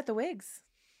 She's got the wigs.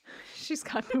 she's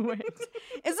got the wigs.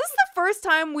 Is this the first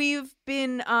time we've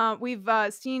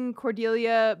seen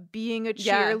Cordelia being a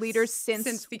cheerleader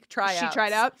since the tryouts. she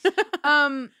tried out?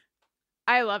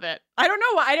 I love it. I don't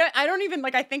know why. I don't even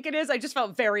I think it is. I just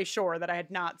felt very sure that I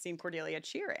had not seen Cordelia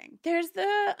cheering. There's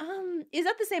the is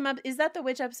that the same is that the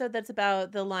witch episode that's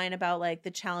about the line about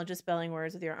the challenge of spelling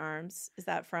words with your arms? Is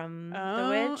that from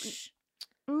the witch?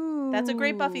 Ooh. That's a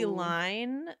great Buffy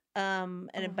line.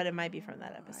 But it might be from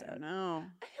that episode. No.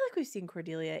 I feel like we've seen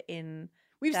Cordelia in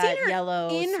We've that seen her yellow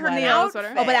in her sweater. yellow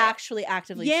sweater. Oh, but actually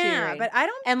actively cheering. but I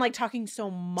don't. And talking so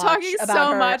much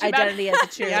about her identity as a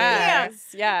cheerleader.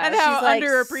 Yes. And how She's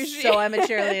underappreciated. So I'm a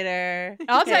cheerleader.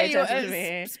 I'll tell Pay you, attention to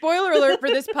me. spoiler alert for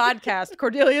this podcast,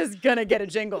 Cordelia's gonna get a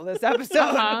jingle this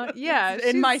episode. Yeah,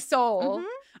 in my she's- soul. Mhm.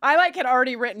 I had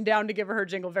already written down to give her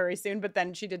jingle very soon, but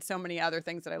then she did so many other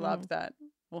things that I loved that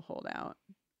we'll hold out.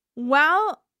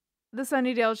 While the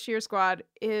Sunnydale Cheer Squad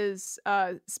is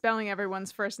spelling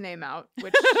everyone's first name out,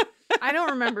 which I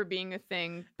don't remember being a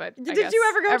thing, but I Did guess you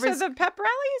ever go to the pep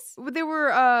rallies? They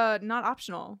were not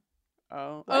optional.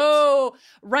 Oh,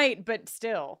 right, but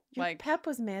still, Your like pep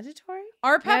was mandatory?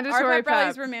 our pep Mandatory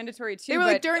rallies pep. were mandatory too. They were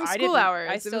like but during I school didn't- hours.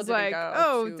 I It still was didn't like,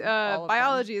 go to all of them.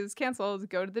 biology is canceled.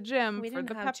 Go to the gym We for didn't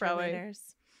the have pep rally. cheerleaders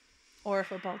or a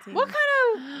football team. What kind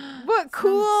of what Sounds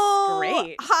cool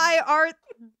great. high art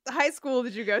high school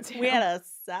did you go to? We had a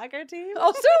soccer team.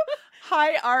 Also,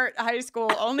 High Art High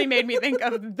School only made me think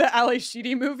of the Ali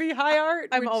Sheedy movie High Art.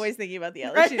 I'm which- always thinking about the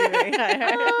Right. LSU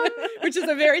movie. which is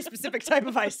a very specific type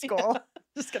of high school.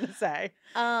 Just gonna say.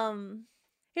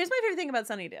 Here's my favorite thing about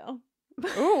Sunnydale.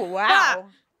 Ooh, wow.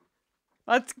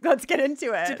 Let's get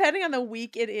into it. Depending on the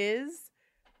week it is,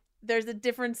 there's a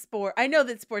different sport. I know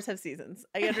that sports have seasons.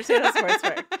 I understand how sports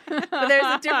work. But there's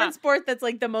a different sport that's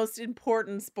like the most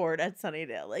important sport at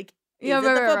Sunnydale. Like, is Yeah, it the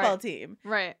right, football right. team?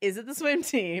 Right. Is it the swim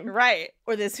team? Right.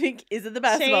 Or this week, is it the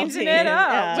basketball Changing team? it up.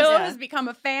 Yeah. Willow Yeah. has become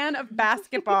a fan of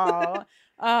basketball.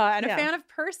 And a Yeah. fan of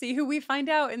Percy, who we find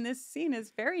out in this scene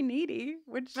is very needy,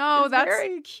 which Oh, is that's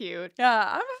very cute.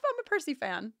 yeah. I'm a Percy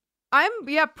fan. I'm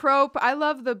I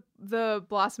love the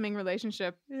blossoming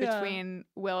relationship Yeah. between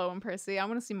Willow and Percy. I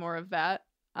want to see more of that.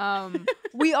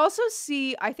 We also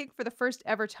see, I think for the first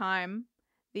ever time,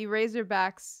 the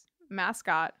Razorbacks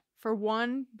mascot for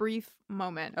one brief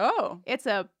moment. Oh, It's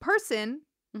a person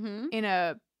mm-hmm. in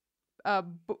a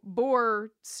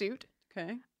boar suit,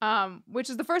 Okay. which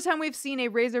is the first time we've seen a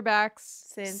Razorbacks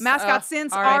Since- mascot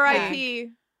since R.I.P.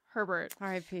 R.I.P. Herbert.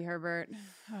 R.I.P. Herbert.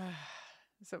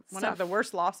 So one Tough. of the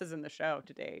worst losses in the show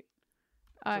to date.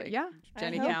 Like, Yeah.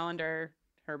 Jenny hope- Calendar,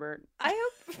 Herbert. I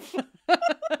hope.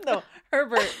 No,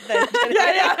 Herbert.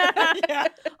 yeah.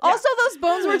 Also, those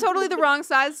bones were totally the wrong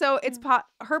size, so it's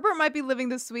Herbert might be living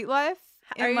the sweet life.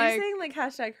 Are and, you like, saying like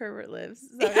hashtag Herbert lives?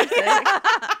 Is that what you're saying?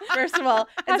 First of all,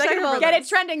 and second of all, Get it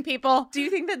trending, people. do you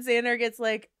think that Xander gets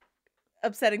like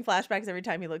upsetting flashbacks every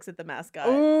time he looks at the mascot?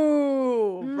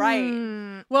 Ooh, right.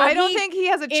 mm, Well, I don't he, think he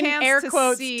has a In chance air to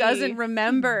quotes, see. doesn't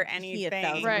remember He anything.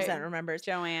 1,000% Right. remembers.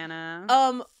 Joanna.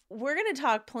 We're gonna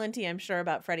talk plenty, I'm sure,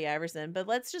 about Freddie Iverson, but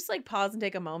let's just like pause and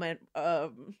take a moment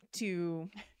to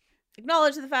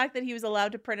acknowledge the fact that he was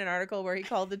allowed to print an article where he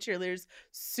called the cheerleaders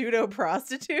pseudo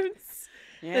prostitutes.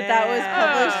 That was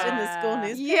published in the school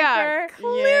newspaper. Yeah,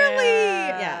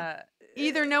 clearly. Yeah.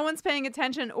 Either no one's paying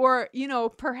attention, or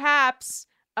perhaps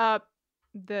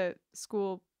the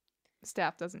school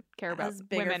staff doesn't care about Has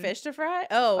bigger women. fish to fry?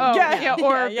 Oh, yeah,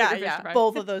 or yeah, bigger fish yeah. to fry.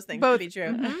 Both of those things Both. could be true.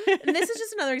 Mhm. And this is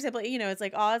just another example. It's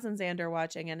like Oz and Xander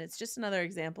watching, and it's just another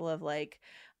example of like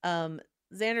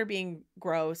Xander being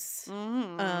gross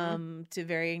to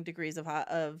varying degrees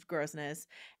of grossness,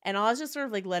 and Oz just sort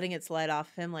of like letting it slide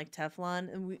off him like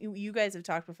Teflon. And you guys have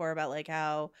talked before about like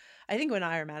how I think when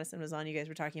Ira Madison was on, you guys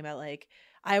were talking about like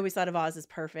I always thought of Oz as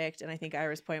perfect, and I think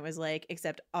Ira's point was like,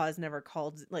 except Oz never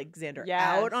called like Xander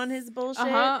out on his bullshit.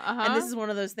 And this is one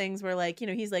of those things where like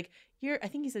he's like I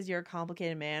think he says you're a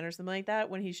complicated man or something like that,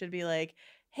 when he should be like,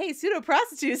 hey, pseudo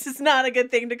prostitutes is not a good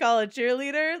thing to call a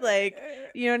cheerleader. Like,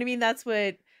 you know what I mean? That's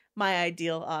what my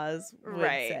ideal Oz would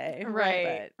say.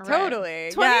 Right. But- Totally.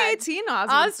 2018 Oz.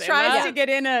 would Oz say tries that. to get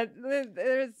in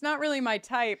it's not really my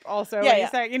type also. Yeah, He's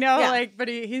yeah. like, Yeah. like, but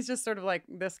he's just sort of like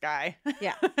this guy.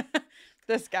 Yeah.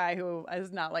 This guy who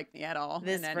is not like me at all.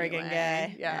 This in any friggin' way.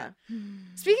 guy. Yeah.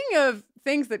 Speaking of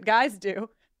things that guys do,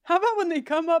 how about when they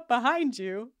come up behind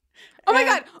you? Oh my and-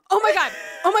 god! Oh my god!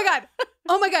 Oh my god!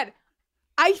 Oh my god!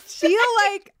 I feel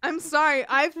like I'm sorry.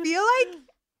 I feel like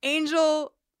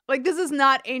Angel, like this is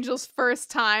not Angel's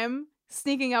first time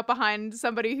sneaking up behind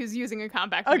somebody who's using a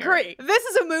compact mirror. Agree. This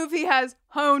is a move he has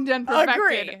honed and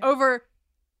perfected Agree. over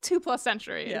 2+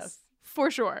 centuries. Yes. For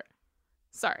sure.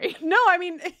 Sorry. No, I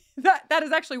mean that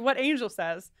is actually what Angel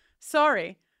says.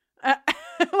 Sorry.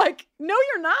 Like, no,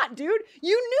 you're not, dude.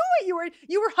 You knew what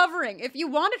you were hovering. If you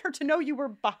wanted her to know you were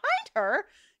behind her,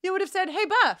 you would have said, "Hey,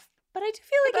 Buff." But I do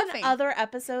feel like Buffy. in other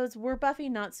episodes, were Buffy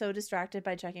not so distracted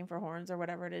by checking for horns or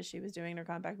whatever it is she was doing in her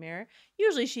compact mirror,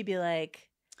 usually she'd be like,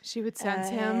 She would sense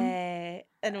him. "Hey,"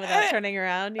 and without turning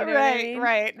around, you know what I mean?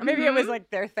 right. Maybe it was Mhm. like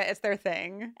it's their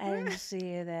thing. I didn't see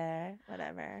you there.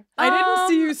 Whatever. I didn't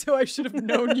see you, so I should have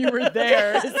known you were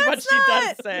there. Is what she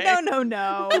does say.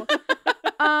 No.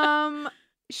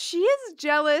 She is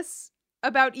jealous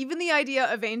about even the idea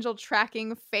of Angel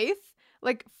tracking Faith,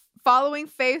 like following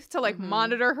Faith to like Mhm.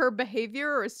 monitor her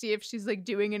behavior or see if she's like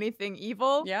doing anything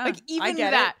evil. Yeah, like I even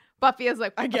get that. Buffy is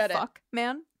like, what I get the it. fuck,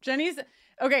 man? Jenny's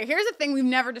okay. Here's a thing we've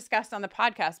never discussed on the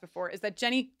podcast before: is that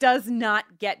Jenny does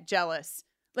not get jealous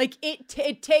Like it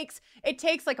takes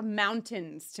like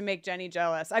mountains to make Jenny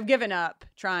jealous. I've given up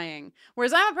trying.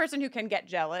 Whereas I'm a person who can get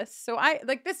jealous. So I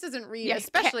like this doesn't read Yeah,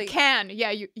 especially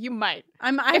Yeah, you might.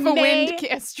 I If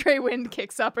a stray wind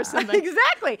kicks up or something.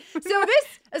 Exactly. So this,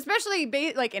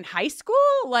 especially like in high school,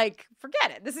 like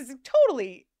forget it. This is a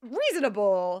totally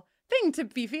reasonable thing to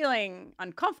be feeling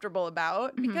uncomfortable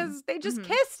about because they just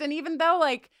kissed. And even though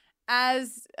like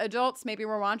as adults, maybe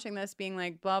we're watching this being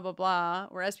like blah, blah, blah.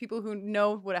 Whereas people who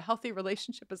know what a healthy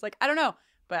relationship is like, I don't know,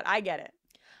 but I get it.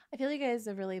 I feel you guys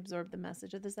have really absorbed the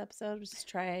message of this episode. Just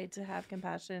try to have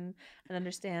compassion and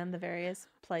understand the various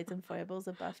plights and foibles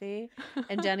of Buffy.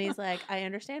 And Jenny's like, I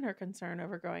understand her concern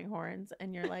over growing horns.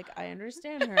 And you're like, I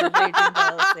understand her raging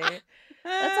jealousy.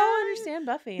 Let's all understand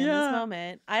Buffy in this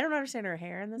moment. I don't understand her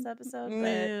hair in this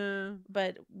episode,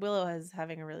 but Willow is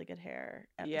having a really good hair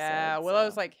episode. Yeah,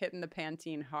 Willow's like hitting the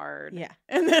Pantene hard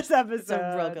in this episode. It's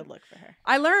a real good look for her.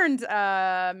 I learned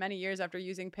many years after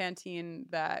using Pantene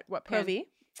that Pro V?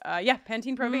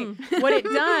 Pantene Pro V. What it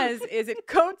does is it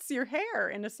coats your hair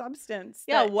in a substance.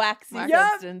 Waxy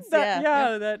substance.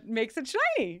 That makes it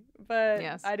shiny. But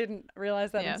I didn't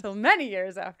realize that until many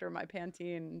years after my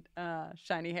Pantene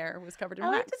shiny hair was covered in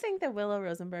wax. I like to think that Willow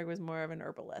Rosenberg was more of an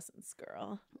herbal essence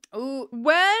girl. Ooh,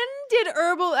 when did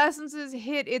herbal essences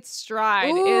hit its stride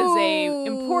is a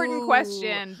important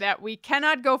question that we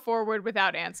cannot go forward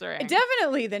without answering.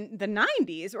 Definitely the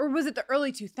 90s, or was it the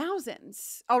early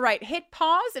 2000s? All right, hit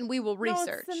pause and we will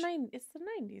research. No, it's the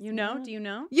 90s. You know? Do you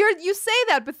know? You say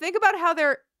that, but think about how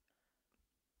they're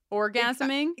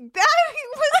orgasming. That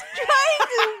was trying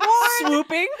to warn.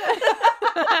 Swooping.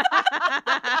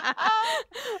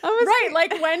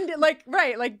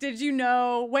 Did you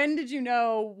know? When did you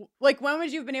know? Like, when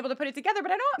would you have been able to put it together?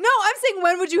 But I don't. No, I'm saying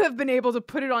when would you have been able to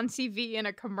put it on TV in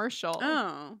a commercial?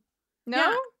 Oh, no.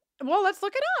 Yeah. Well, let's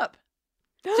look it up.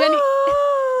 Jenny.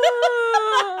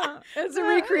 It's a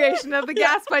recreation of the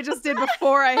gasp I just did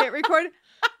before I hit record.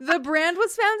 The brand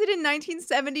was founded in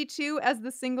 1972 as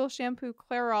the single shampoo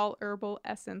Clairol Herbal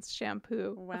Essence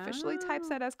Shampoo. Wow. Officially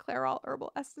typeset as Clairol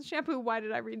Herbal Essence Shampoo. Why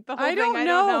did I read the whole I thing? don't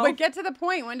know. But get to the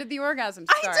point. When did the orgasm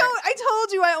start? I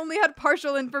told you I only had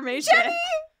partial information. Jenny!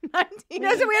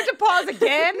 So we have to pause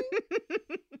again?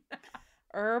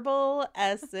 Herbal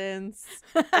essence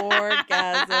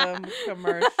orgasm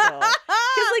commercial.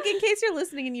 Because, like, in case you're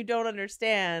listening and you don't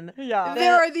understand,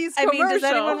 there are these commercials. Does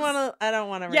anyone want to? I don't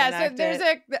want to reenact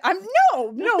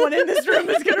no one in this room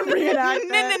is going to reenact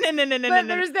No. But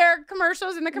there's their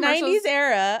commercials in the commercials. 90s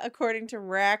era, according to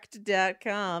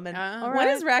Racked.com. And when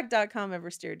has Racked.com ever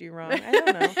steered you wrong? I don't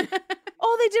know.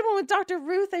 Oh, they did one with Dr.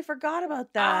 Ruth. I forgot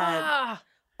about that.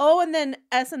 Oh, and then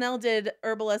SNL did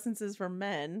herbal essences for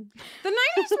men. The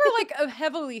 90s were like a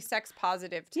heavily sex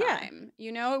positive time.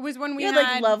 You know, it was when we had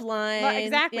like Loveline.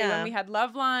 Exactly. When we had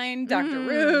Loveline, Dr.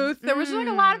 Ruth. There was like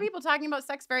a lot of people talking about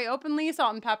sex very openly.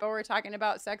 Salt and Pepper were talking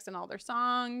about sex in all their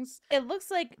songs. It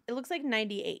looks like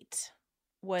 98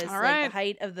 was like the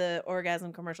height of the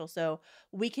orgasm commercial. So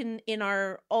we can, in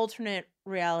our alternate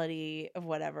reality of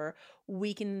whatever,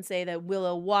 we can say that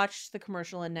Willow watched the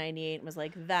commercial in 98 and was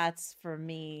like, that's for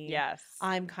me. Yes.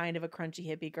 I'm kind of a crunchy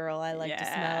hippie girl. I like to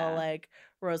smell like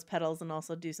rose petals and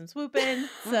also do some swooping.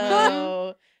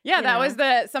 So that was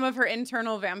some of her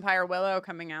internal vampire Willow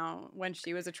coming out when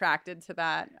she was attracted to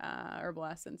that herbal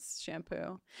essence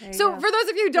shampoo. So for those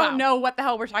of you who don't know what the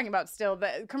hell we're talking about still,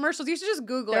 the commercials, you should just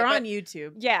Google They're it. They're on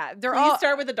YouTube. Yeah. Please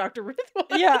start with the Dr. Ruth one.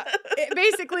 Yeah.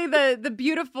 Basically the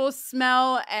beautiful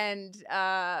smell and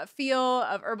feel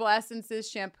of herbal essences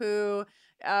shampoo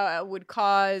would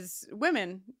cause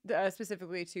women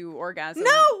specifically to orgasm.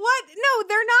 No, what? No,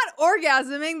 they're not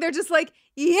orgasming. They're just like,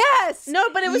 yes. No,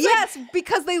 but it was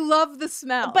because they love the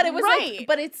smell. But it was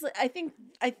it's I think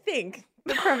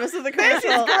the premise of the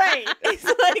commercial is great.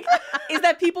 is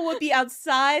that people would be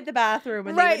outside the bathroom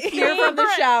and they would hear from the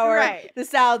shower the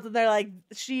sounds, and they're like,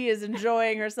 she is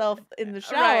enjoying herself in the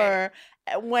shower,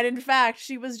 when in fact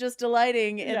she was just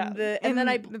delighting in the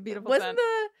beautiful wasn't scent.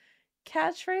 The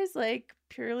catchphrase like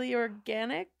purely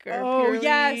organic or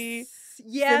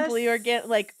simply organic,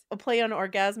 like a play on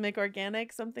orgasmic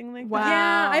organic, something like that.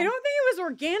 Yeah, I don't think it was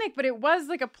organic, but it was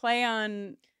like a play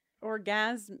on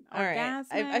orgasm. All right.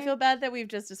 I feel bad that we've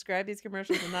just described these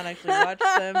commercials and not actually watched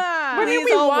them. Please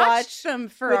we watch them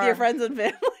with your friends and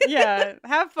family. Yeah,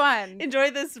 have fun.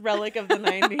 Enjoy this relic of the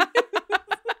 90s.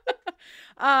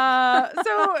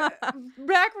 So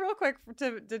back real quick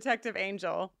to Detective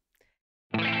Angel.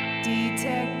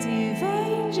 Detective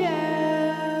Angel.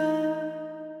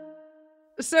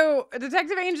 So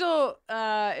Detective Angel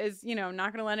is,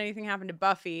 not going to let anything happen to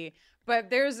Buffy, But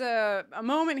there's a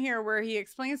moment here where he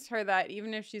explains to her that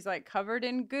even if she's like covered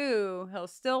in goo, he'll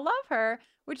still love her,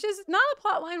 which is not a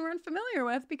plot line we're unfamiliar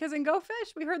with because in Go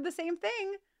Fish, we heard the same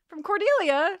thing from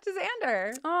Cordelia to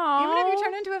Xander. Aww. Even if you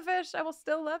turn into a fish, I will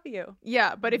still love you.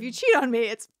 Yeah, but if you cheat on me,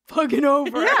 it's fucking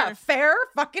over. Yeah, fair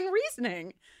fucking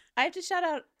reasoning. I have to shout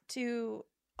out to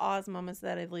Oz moments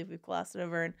that I believe we've glossed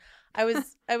over. And I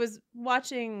was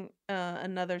watching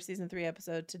another season 3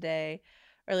 episode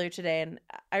earlier today, and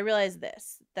I realized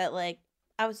that like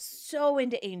I was so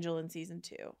into Angel in season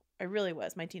 2. I really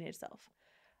was, my teenage self.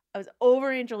 I was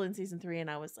over Angel in season 3, and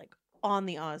I was like on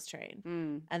the Oz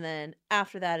train. And then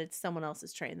after that, it's someone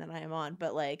else's train that I am on.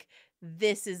 But like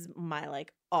this is my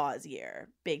like Oz year,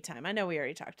 big time. I know we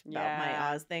already talked about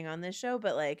my Oz thing on this show,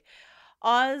 but like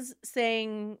Oz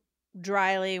saying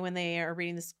dryly when they are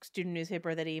reading the student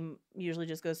newspaper that he usually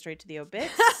just goes straight to the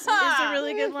obits is a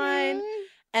really good line.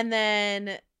 And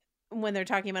then when they're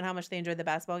talking about how much they enjoyed the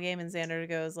basketball game and Xander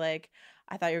goes like,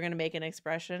 I thought you were going to make an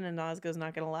expression, and Oz goes,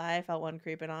 not going to lie, I felt one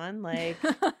creeping on. Like,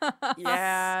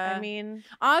 yeah. I mean,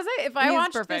 Oz, if I He's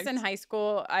watched perfect. this in high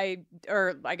school, I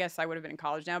guess I would have been in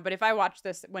college now, but if I watched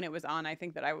this when it was on, I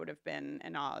think that I would have been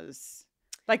an Oz.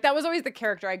 Like, that was always the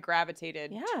character I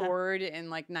gravitated toward in,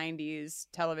 like, 90s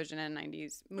television and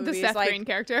 90s movies. The Seth like, Green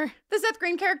character. The Seth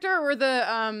Green character or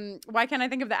the, why can't I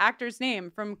think of the actor's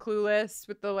name from Clueless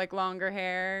with the, like, longer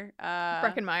hair?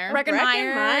 Breckenmeyer.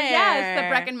 Breckenmeyer. Yes, the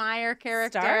Breckenmeyer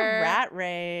character. Star Rat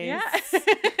Race. Yeah.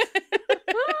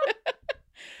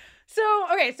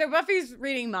 So Buffy's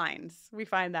reading minds. We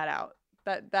find that out.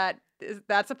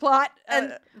 That's a plot.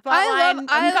 And plot I line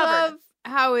love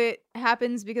how it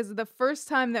happens because the first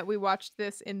time that we watched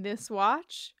this in this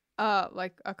watch,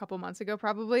 like a couple months ago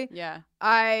probably,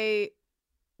 I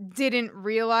didn't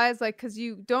realize, like, because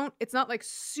it's not like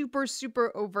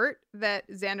super overt that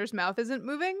Xander's mouth isn't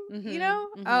moving, you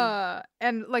know?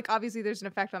 And like obviously there's an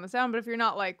effect on the sound, but if you're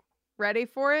not like ready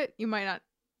for it, you might not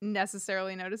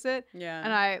necessarily notice it. Yeah.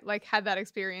 And I like had that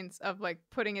experience of like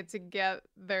putting it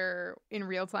together in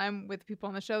real time with people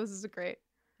on the show. This is a great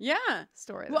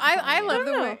story. Well, I love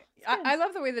the way I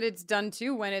love the way that it's done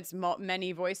too when it's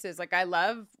many voices. Like I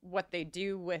love what they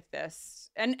do with this,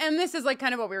 and this is like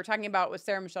kind of what we were talking about with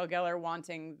Sarah Michelle Gellar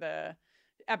wanting the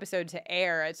episode to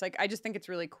air. It's like I just think it's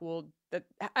really cool that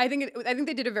I think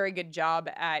they did a very good job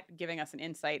at giving us an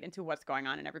insight into what's going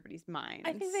on in everybody's minds.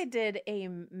 I think they did a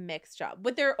mixed job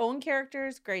with their own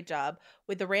characters. Great job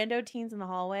with the rando teens in the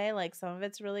hallway. Like some of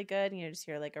it's really good. You just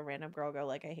hear like a random girl go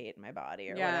like, "I hate my body"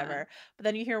 or whatever. But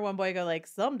then you hear one boy go like,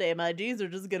 "Someday my D's are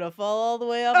just gonna fall all the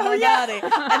way up my body,"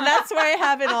 and that's why I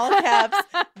have in all caps.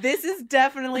 This is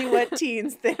definitely what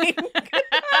teens think. Okay,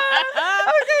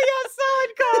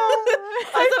 solid call.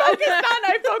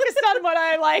 I focused on what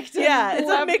I liked. Yeah, it's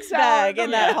a mixed bag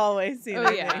in that hallway scene. Oh,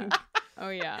 I yeah. think. Oh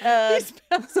yeah.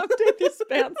 Someday these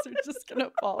pants are just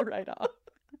gonna fall right off.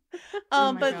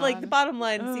 But like God. the bottom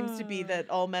line seems to be that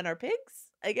all men are pigs,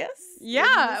 I guess.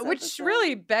 Yeah, in this which episode.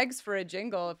 really begs for a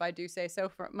jingle, if I do say so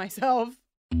for myself.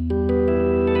 The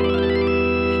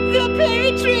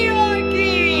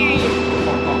patriarchy.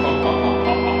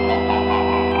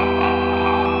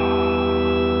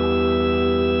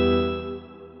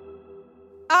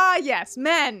 Yes,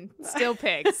 men still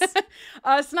pigs.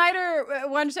 Snyder,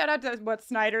 one shout out to what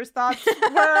Snyder's thoughts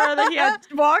were that he had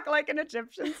to walk like an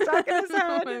Egyptian stuck in his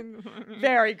head.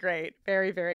 Very great. Very,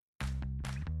 very.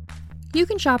 You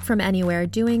can shop from anywhere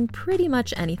doing pretty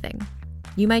much anything.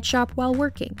 You might shop while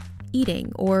working,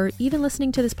 eating, or even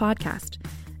listening to this podcast.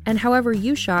 And however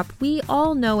you shop, we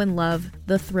all know and love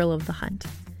the thrill of the hunt.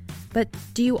 But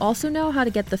do you also know how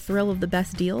to get the thrill of the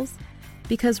best deals?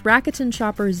 Because Rakuten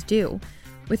shoppers do.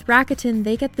 With Rakuten,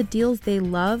 they get the deals they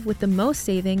love with the most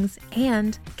savings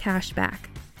and cash back.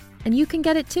 And you can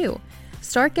get it too.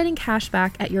 Start getting cash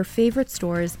back at your favorite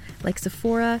stores like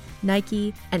Sephora,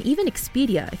 Nike, and even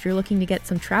Expedia if you're looking to get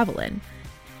some travel in.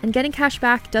 And getting cash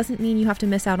back doesn't mean you have to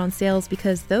miss out on sales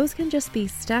because those can just be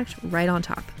stacked right on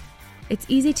top. It's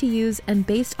easy to use and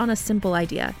based on a simple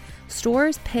idea.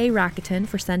 Stores pay Rakuten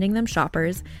for sending them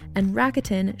shoppers, and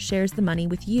Rakuten shares the money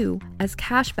with you as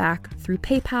cash back through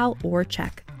PayPal or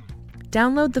check.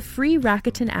 Download the free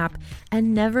Rakuten app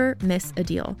and never miss a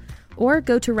deal. Or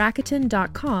go to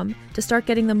Rakuten.com to start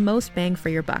getting the most bang for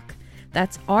your buck.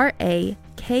 That's Rakuten.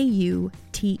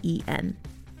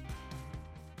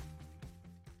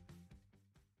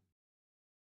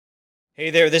 Hey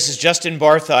there, this is Justin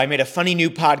Bartha. I made a funny new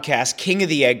podcast, King of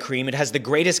the Egg Cream. It has the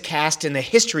greatest cast in the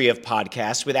history of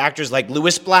podcasts with actors like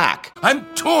Louis Black, I'm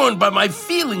torn by my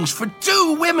feelings for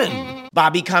two women.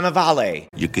 Bobby Cannavale,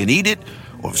 You can eat it,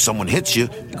 or if someone hits you,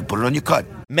 you can put it on your cut.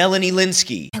 Melanie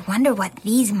Linsky, I wonder what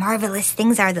these marvelous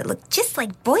things are that look just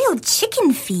like boiled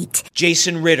chicken feet.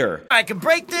 Jason Ritter, I can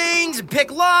break things and pick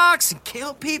locks and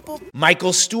kill people.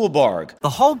 Michael Stuhlbarg, The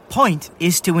whole point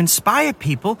is to inspire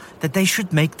people that they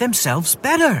should make themselves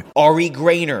better. Ari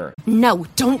Grainer, No,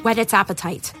 don't whet its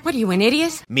appetite. What are you, an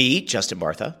idiot? me, Justin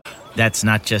Bartha, That's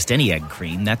not just any egg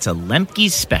cream, that's a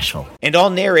Lemke's special. and all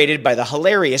narrated by the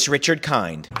hilarious Richard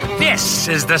Kind. This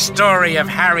is the story of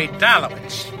Harry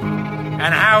Dalowitz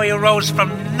and how he rose from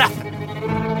nothing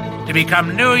to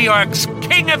become New York's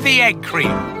King of the Egg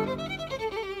Cream.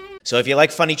 So if you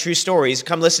like funny true stories,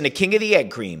 come listen to King of the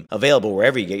Egg Cream, available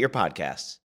wherever you get your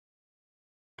podcasts.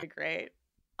 Great.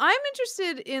 I'm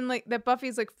interested in like that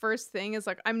Buffy's like first thing is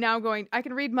like I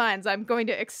can read minds. I'm going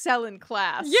to excel in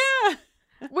class. Yeah.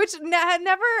 Which had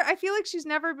never, I feel like she's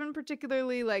never been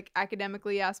particularly like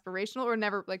academically aspirational or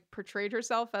never like portrayed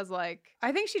herself as like.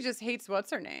 I think she just hates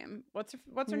what's her name. What's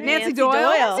her name? Nancy Doyle.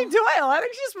 Nancy Doyle. I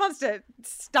think she just wants to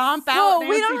stomp out. Well,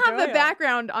 Nancy we don't have the Doyle.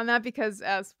 background on that because,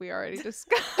 as we already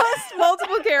discussed,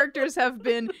 multiple characters have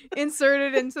been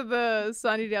inserted into the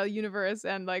Sunnydale universe,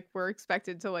 and like we're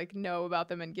expected to like know about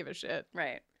them and give a shit.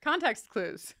 Right. Context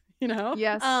clues. You know.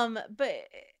 Yes. But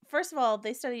first of all,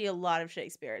 they study a lot of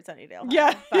Shakespeare at Sunnydale High,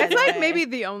 Yeah. by it's the like way. maybe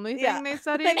the only thing Yeah. they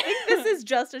study. I think this is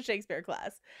just a Shakespeare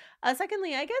class.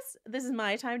 Secondly, I guess this is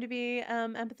my time to be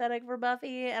empathetic for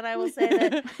Buffy, and I will say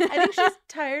that I think she's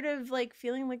tired of like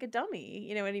feeling like a dummy.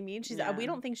 You know what I mean? She's Yeah. we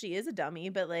don't think she is a dummy,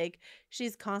 but like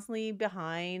she's constantly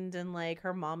behind, and like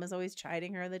her mom is always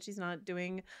chiding her that she's not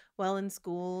doing well in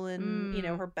school, and you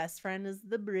know her best friend is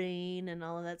the brain and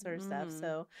all of that sort of stuff.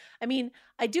 So I mean,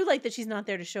 I do like that she's not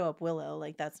there to show up Willow.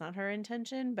 Like that's not her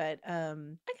intention, but I kind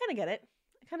of get it.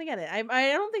 I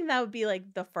don't think that would be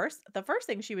like the first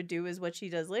thing she would do is what she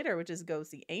does later, which is go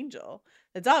see Angel.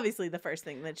 That's obviously the first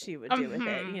thing that she would do with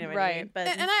it. You know what I mean? But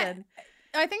And instead,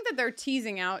 I think that they're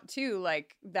teasing out too,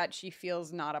 like that she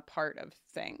feels not a part of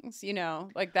things, you know,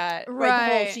 like that. right, the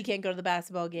whole Right. she can't go to the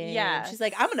basketball game. Yes. She's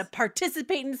like, I'm going to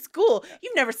participate in school.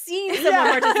 You've never seen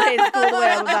someone participate in school the way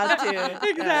I'm about to.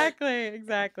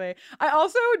 Exactly. I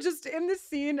also just in this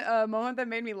scene, a moment that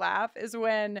made me laugh is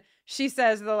when she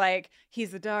says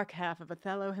he's the dark half of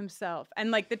Othello himself.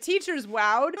 And like the teacher's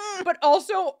wowed, but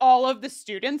also all of the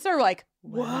students are like,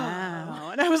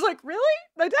 wow. And I was like, really?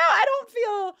 Like, no, I don't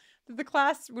feel that the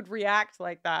class would react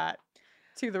like that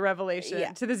to the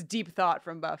revelation, to this deep thought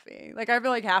from Buffy. Like, I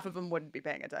feel like half of them wouldn't be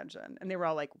paying attention. And they were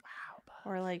all like, wow. Buffy.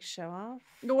 Or like show off.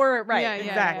 Or, right, Yeah,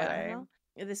 exactly.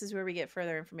 This is where we get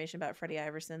further information about Freddie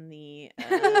Iverson, the,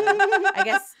 I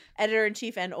guess,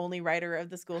 editor-in-chief and only writer of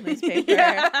the school newspaper.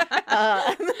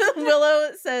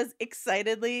 Willow says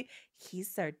excitedly, he's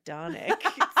sardonic.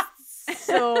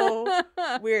 So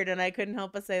weird, and I couldn't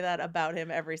help but say that about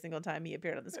him every single time he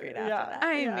appeared on the screen after that.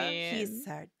 I mean, He's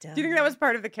sardonic. Do you think that was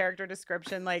part of the character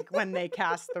description, like when they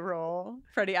cast the role?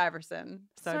 Freddie Iverson,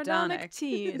 sardonic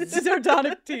teen.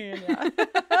 Sardonic teen. Yeah.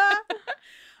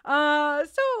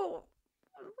 So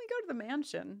we go to the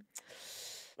mansion.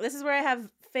 This is where I have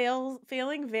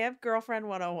failing Vamp Girlfriend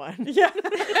 101. Yeah,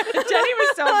 Jenny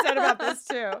was so upset about this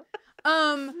too.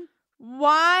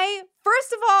 Why?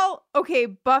 First of all, okay,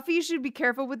 Buffy should be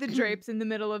careful with the drapes in the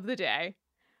middle of the day.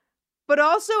 But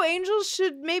also, angels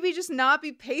should maybe just not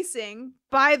be pacing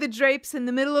by the drapes in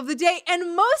the middle of the day.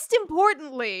 And most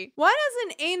importantly, why does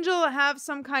an angel have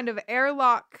some kind of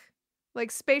airlock,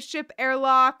 like spaceship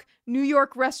airlock, New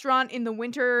York restaurant in the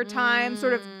winter time,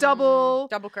 sort of double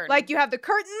curtain? Like you have the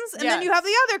curtains and then you have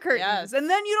the other curtains. And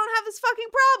then you don't have this fucking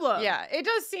problem. Yeah, it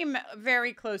does seem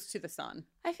very close to the sun.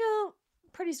 I feel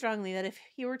pretty strongly that if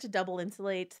he were to double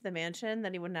insulate the mansion,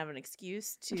 then he wouldn't have an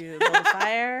excuse to build a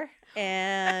fire.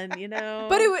 And you know,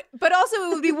 but also it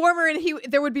would be warmer, and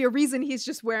there would be a reason he's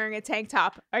just wearing a tank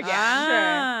top again.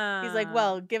 Sure. He's like,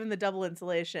 well, given the double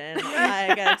insulation,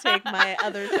 I gotta take my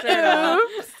other shirt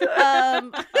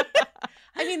off.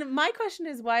 I mean, my question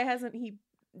is, why hasn't he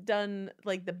done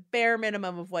like the bare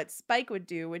minimum of what Spike would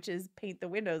do, which is paint the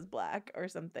windows black or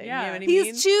something? Yeah, you know what I he's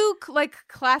mean? too like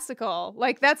classical.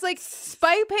 Like that's like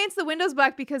Spike paints the windows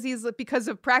black because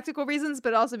of practical reasons,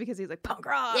 but also because he's like punk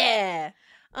rock. Yeah.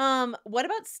 What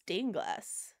about stained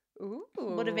glass? Ooh.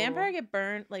 Would a vampire get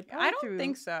burned? Like, I through don't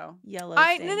think so. Yellow. No,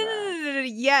 stained glass?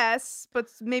 yes, but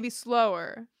maybe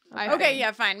slower. Okay,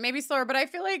 yeah, fine. Maybe slower, but I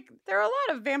feel like there are a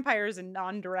lot of vampires in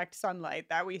non-direct sunlight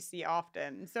that we see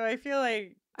often. So I feel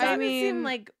like Doesn't it seem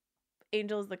like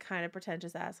Angel's the kind of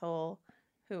pretentious asshole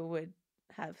who would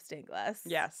have stained glass?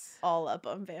 Yes. All up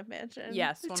on Vamp Mansion.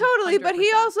 Yes. Totally, but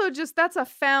he 100%. also that's a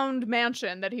found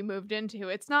mansion that he moved into.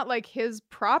 It's not like his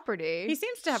property. He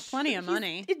seems to have plenty of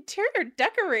money. Interior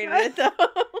decorated it though.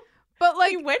 But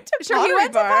like he went to sure, he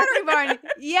went to Pottery Barn.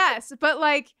 Yes, but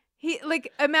like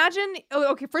imagine.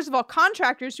 Okay, first of all,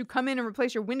 contractors who come in and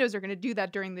replace your windows are going to do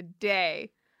that during the day.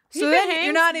 So then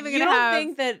you're not even going to have. You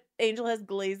don't think that Angel has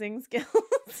glazing skills?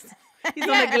 He's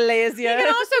on a glazier. He can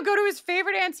also go to his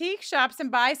favorite antique shops and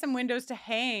buy some windows to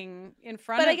hang in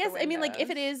front of the windows. I mean, like,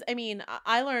 if it is, I mean,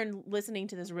 I learned listening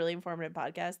to this really informative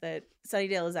podcast that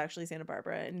Sunnydale is actually Santa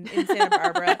Barbara. And in Santa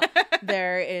Barbara,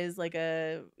 there is like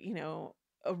a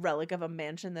relic of a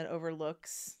mansion that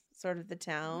overlooks sort of the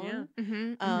town.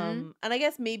 Yeah. And I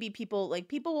guess maybe people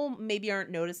maybe aren't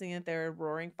noticing that there are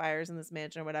roaring fires in this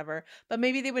mansion or whatever, but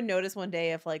maybe they would notice one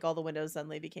day if like all the windows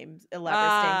suddenly became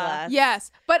elaborate stained glass.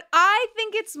 Yes, but I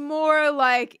think it's more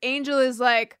like Angel is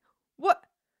like, what?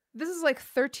 This is like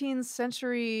 13th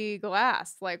century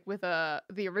glass, like with the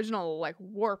original like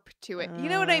warp to it. You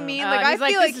know what I mean? Like I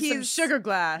feel like he's some sugar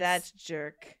glass. That's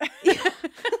jerk.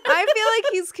 I feel like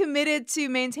he's committed to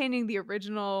maintaining the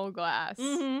original glass.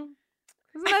 Mm-hmm.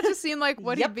 Doesn't that just seem like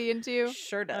what he'd be into?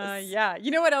 Sure does. Yeah.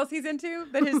 You know what else he's into?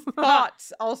 That his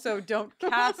thoughts also don't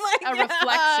cast a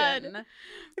reflection.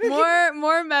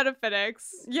 More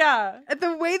metaphysics. Yeah.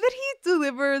 The way that he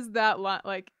delivers that line,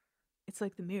 like, it's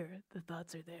like the mirror. The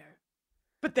thoughts are there,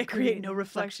 but they create no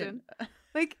reflection.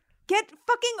 Like, get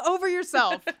fucking over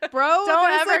yourself, bro.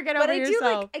 Don't ever get over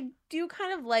yourself. I do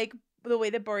kind of like the way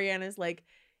that Boreanaz, like,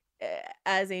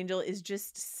 as Angel is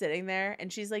just sitting there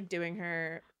and she's like doing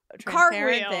her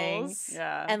transparent thing,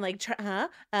 and like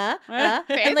and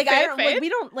like I don't like we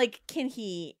don't like, can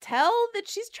he tell that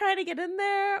she's trying to get in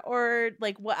there or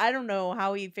like what? I don't know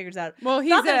how he figures out. Well,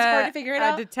 he's not that it's hard to figure it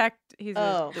out. He's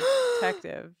a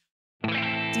detective.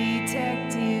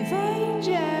 Detective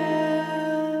Angel.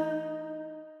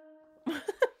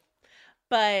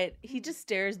 But he just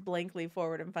stares blankly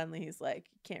forward and finally he's like,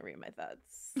 you can't read my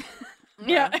thoughts.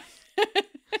 Yeah.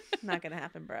 Not gonna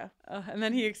happen, bro. And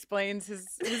then he explains his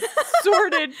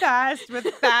sordid past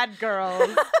with bad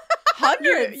girls.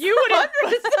 Hundreds. You wouldn't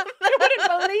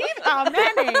believe how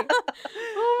many.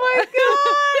 Oh my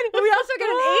god. We also get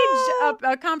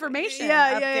an age confirmation.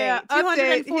 Yeah.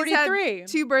 243. He's had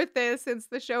 2 birthdays since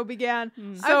the show began.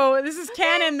 So this is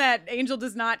canon that Angel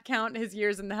does not count his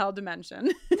years in the hell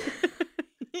dimension.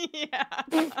 Yeah.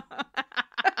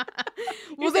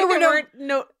 Well, there were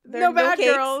no bad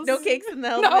cakes, girls. no cakes in the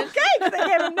hell No dimension. cakes. They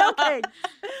gave him no cakes.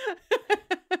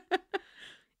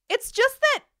 It's just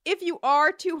that if you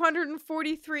are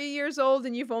 243 years old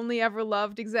and you've only ever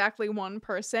loved exactly one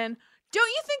person, don't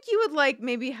you think you would like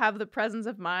maybe have the presence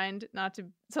of mind not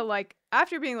to like,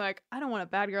 after being like, I don't want a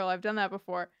bad girl, I've done that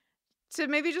before, to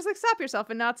maybe just like stop yourself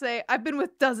and not say, I've been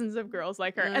with dozens of girls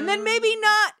like her. And then maybe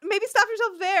stop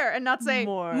yourself there and not say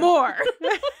more.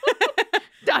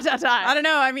 I don't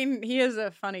know. I mean, he is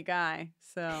a funny guy,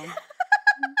 so.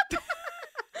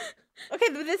 Okay,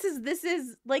 but this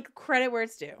is like credit where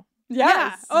it's due.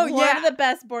 Yes. Oh, yeah. One of the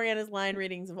best Boreanaz line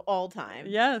readings of all time.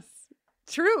 Yes.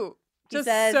 True. He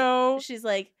says, she's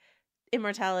like,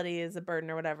 immortality is a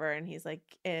burden or whatever, and he's like,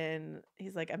 I'm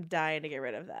dying to get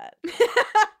rid of that.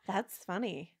 That's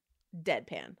funny.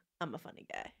 Deadpan. I'm a funny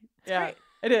guy. It's great.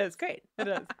 It is. Great. It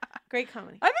is. Great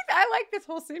comedy. I think I like this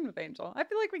whole scene with Angel. I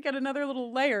feel like we get another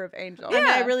little layer of Angel. Yeah. I mean,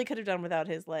 I really could have done without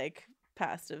his like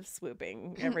past of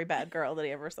swooping every bad girl that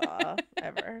he ever saw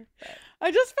ever. But.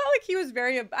 I just felt like he was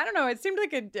very, I don't know, it seemed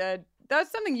like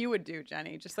that's something you would do,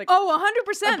 Jenny. Just like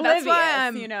 100%. That's why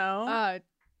I'm, you know,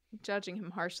 judging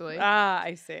him harshly.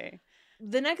 I see.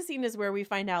 The next scene is where we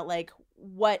find out like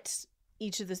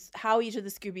how each of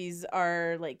the Scoobies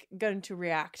are like going to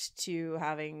react to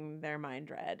having their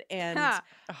mind read. And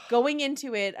going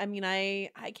into it, I mean, I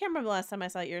can't remember the last time I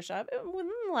saw Earshot, within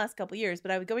the last couple of years,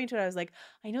 but I was going into it, I was like,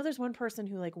 I know there's one person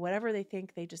who like whatever they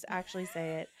think, they just actually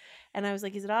say it. And I was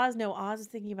like, is it Oz? No, Oz is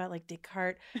thinking about like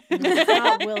Descartes. And it's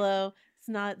not Willow. It's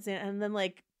not Zan. And then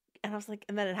like, and I was like,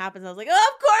 and then it happens. I was like,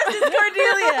 oh, of course it's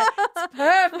Cordelia. It's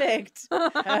perfect.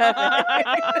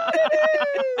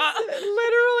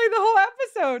 Literally the whole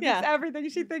episode. Yeah. It's everything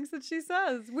she thinks that she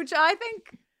says, which I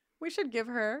think we should give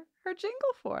her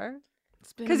jingle for.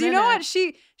 Because you know what?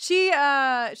 She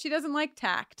doesn't like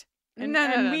tact. And, No.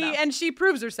 And she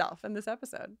proves herself in this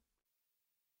episode.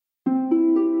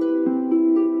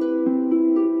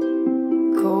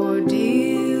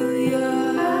 Cordelia,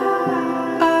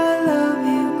 I love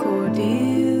you,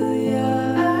 Cordelia.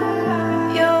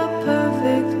 You're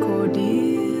perfect, Cordelia.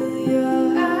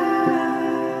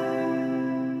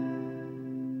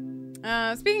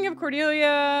 Speaking of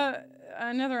Cordelia,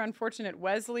 another unfortunate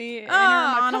Wesley in her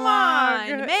On a monologue.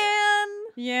 line, man.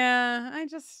 Yeah, I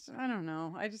don't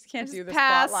know. I just can't just do this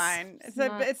pass. plot line. It's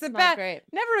It's a not bad, great.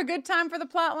 never a good time for the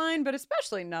plot line, but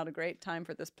especially not a great time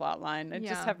for this plot line. I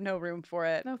just Yeah. have no room for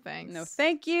it. No thanks. No,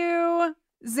 thank you.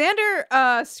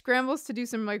 Xander scrambles to do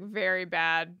some like very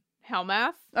bad hell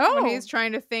math when he's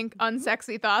trying to think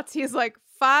unsexy thoughts. He's like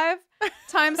 5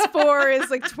 times 4 is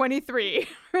like 23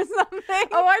 or something.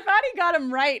 Oh, I thought he got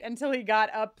them right until he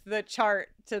got up the chart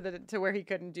to where he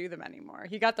couldn't do them anymore.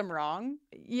 He got them wrong.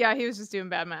 Yeah, he was just doing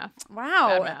bad math. Wow.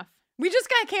 Bad math. We just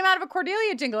came out of a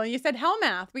Cordelia jingle and you said hell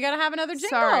math. We got to have another jingle.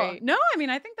 Sorry. No, I mean,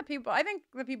 I think the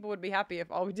people would be happy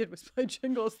if all we did was play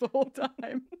jingles the whole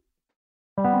time.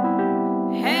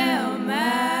 Hell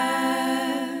math.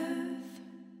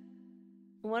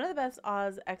 One of the best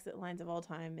Oz exit lines of all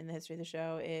time in the history of the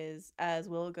show is "As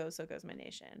Will goes, so goes my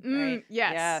nation." Right?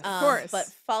 Yes, of course. But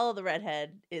 "Follow the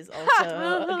Redhead" is also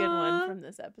a good one from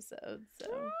this episode. So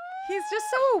He's just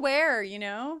so aware, you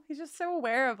know? He's just so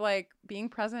aware of like being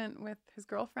present with his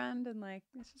girlfriend and like,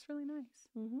 it's just really nice.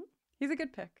 Mm-hmm. He's a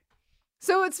good pick.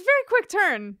 So it's a very quick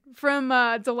turn from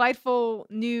delightful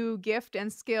new gift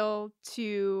and skill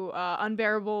to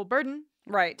unbearable burden.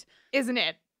 Right. Isn't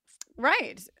it?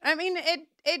 Right. I mean,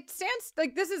 it stands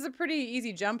like this is a pretty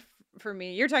easy jump for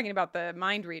me. You're talking about the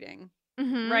mind reading,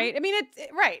 right? I mean,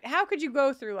 right. How could you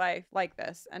go through life like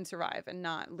this and survive and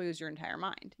not lose your entire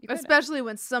mind? You couldn't. Especially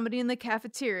when somebody in the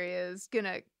cafeteria is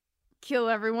gonna kill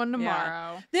everyone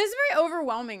tomorrow. Yeah. This is very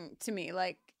overwhelming to me.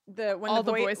 Like when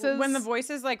the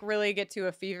voices like really get to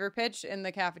a fever pitch in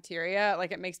the cafeteria,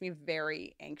 like it makes me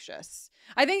very anxious.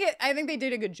 I think they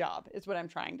did a good job, is what I'm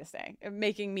trying to say.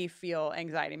 Making me feel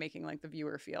anxiety, making like the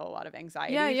viewer feel a lot of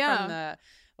anxiety from the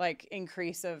like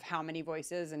increase of how many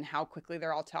voices and how quickly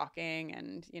they're all talking.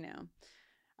 And, you know,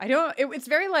 it's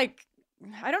very like,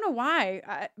 I don't know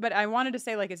why, but I wanted to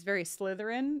say like it's very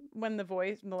Slytherin when the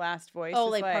last voice.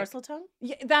 Oh, is like parcel tongue?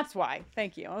 Yeah, that's why.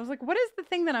 Thank you. I was like, what is the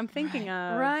thing that I'm thinking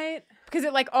of? Right. Because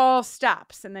it like all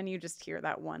stops and then you just hear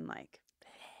that one like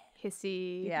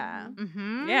hissy. Yeah.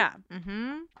 Mm-hmm. Yeah.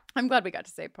 Mm-hmm. I'm glad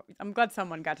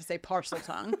someone got to say parcel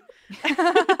tongue.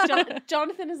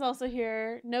 Jonathan is also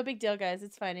here. No big deal, guys.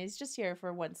 It's fine. He's just here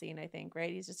for one scene, I think, right?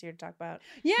 He's just here to talk about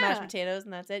mashed potatoes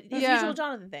and that's it. His usual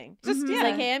Jonathan thing. He's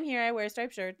like, hey, I'm here. I wear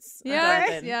striped shirts.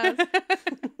 Yeah. Yes.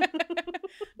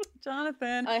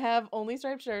 Jonathan. I have only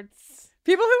striped shirts.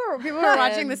 People who were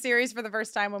watching the series for the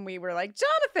first time when we were like,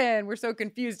 Jonathan, we're so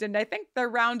confused. And I think they're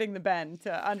rounding the bend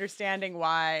to understanding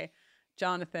why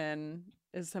Jonathan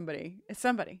is somebody. It's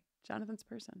somebody. Jonathan's a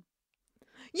person.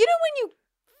 You know when you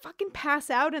fucking pass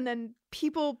out and then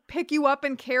people pick you up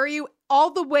and carry you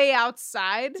all the way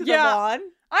outside to the lawn?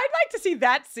 I'd like to see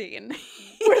that scene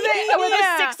where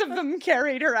the 6 of them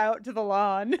carried her out to the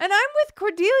lawn. And I'm with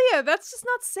Cordelia. That's just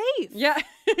not safe. Yeah.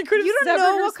 You don't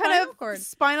know what kind of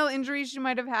spinal injuries she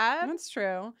might have had. That's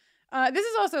true. This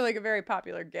is also like a very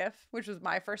popular GIF, which was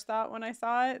my first thought when I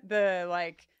saw it. The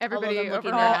like everybody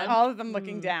all of them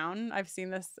looking down. I've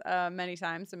seen this many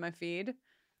times in my feed.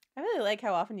 I really like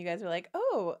how often you guys are like,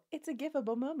 oh, it's a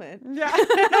gifable moment. Yeah.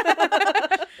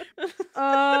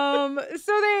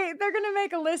 So they're gonna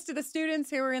make a list of the students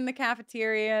who are in the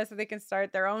cafeteria so they can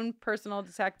start their own personal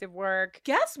detective work.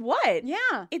 Guess what?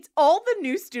 Yeah. It's all the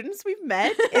new students we've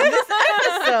met in this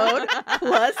episode,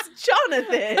 plus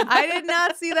Jonathan. I did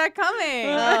not see that coming.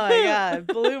 Oh my God. It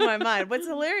blew my mind. What's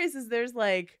hilarious is there's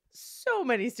like so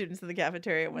many students in the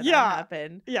cafeteria when that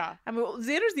happened. Yeah. I mean,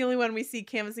 Xander's the only one we see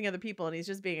canvassing other people, and he's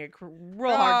just being a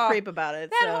real hard creep about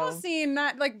it. That whole scene,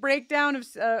 that like breakdown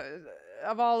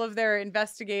of all of their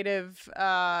investigative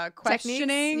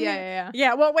questioning. Techniques?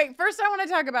 Yeah. Well, wait. First, I want to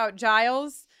talk about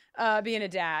Giles being a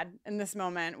dad in this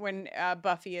moment when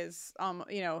Buffy is,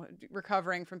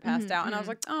 recovering from passed out, and I was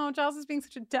like, oh, Giles is being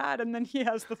such a dad, and then he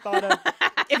has the thought of,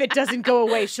 if it doesn't go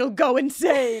away, she'll go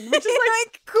insane, which is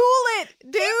like cool it,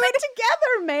 dude. Keep it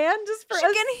together, man, just for a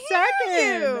second.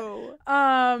 Hear you.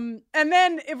 And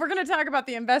then if we're gonna talk about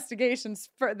the investigations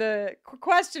for the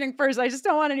questioning first, I just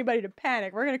don't want anybody to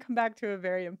panic. We're gonna come back to a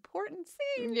very important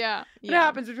scene. Yeah. That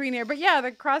happens between here, but yeah,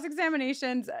 the cross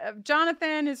examinations of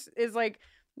Jonathan is like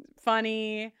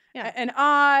funny. Yeah. And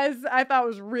Oz, I thought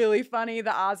was really funny.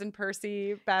 The Oz and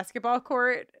Percy basketball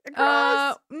court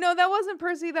cross. No, that wasn't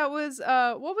Percy. That was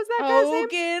what was that guy's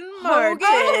name? Martin.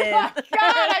 Oh my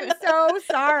God, I'm so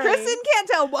sorry. Kristen can't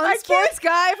tell one sports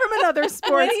guy from another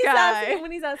sports guy.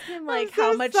 When he's asking him like so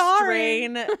how much sorry.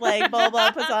 strain like blah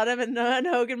blah puts on him, and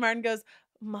Hogan Martin goes,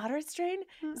 moderate strain?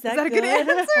 Is that a good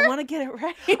answer? I want to get it right.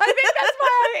 I think that's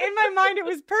why in my mind it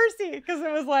was Percy, because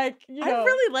it was like, I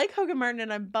really like Hogan Martin,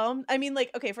 and I'm bummed. I mean, like,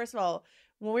 okay, first of all,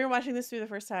 when we were watching this through the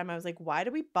first time, I was like, why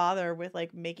do we bother with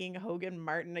like making Hogan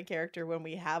Martin a character when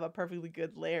we have a perfectly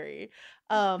good Larry?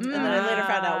 And then I later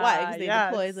found out why, because they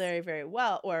deployed Larry very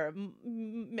well, or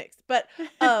mixed. But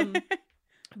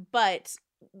but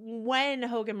when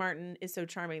Hogan Martin is so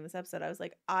charming in this episode, I was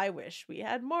like, I wish we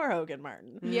had more Hogan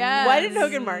Martin. Yeah. Why didn't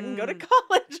Hogan Martin go to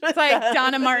college? It's like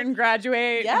Donna Martin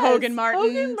graduate, Hogan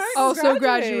Martin also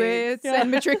graduates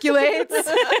and matriculates.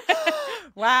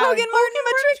 Wow. Hogan Martin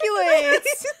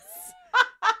matriculates.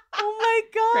 Oh my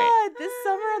God. This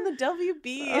summer on the WB,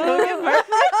 Hogan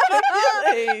Martin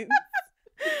matriculates.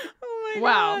 Oh my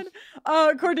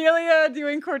God. Cordelia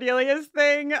doing Cordelia's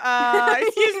thing.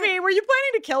 Excuse me, were you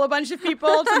planning to kill a bunch of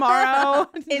people tomorrow?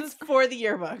 It's for the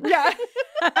yearbook. Yeah.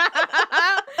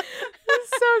 It's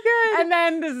so good. And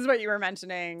then this is what you were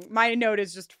mentioning. My note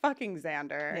is just fucking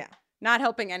Xander. Yeah. Not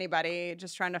helping anybody,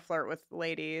 just trying to flirt with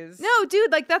ladies. No,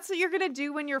 dude, like that's what you're gonna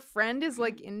do when your friend is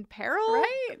like in peril.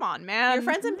 Right? Come on, man. Your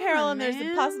friend's in peril and there's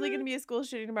possibly going to be a school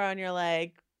shooting tomorrow and you're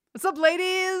like, what's up,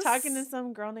 ladies? talking to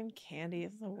some girl named Candy.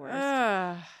 It's the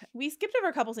worst. We skipped over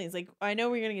a couple scenes. Like, I know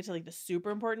we're going to get to like the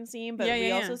super important scene, but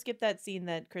we also skipped that scene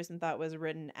that Kristen thought was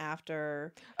written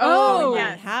after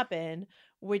it happened,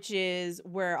 which is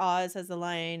where Oz has the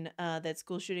line that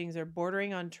school shootings are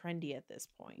bordering on trendy at this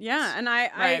point. Yeah, and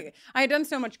I had done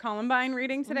so much Columbine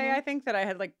reading today, I think, that I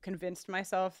had like convinced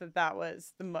myself that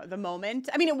was the moment.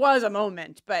 I mean, it was a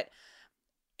moment, but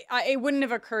it wouldn't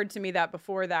have occurred to me that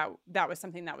before that was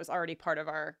something that was already part of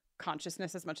our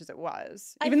consciousness as much as it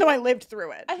was, even though I lived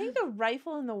through it. I think the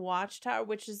rifle in the watchtower,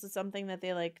 which is something that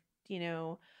they like, you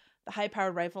know, the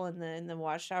high-powered rifle in the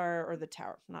watchtower, or the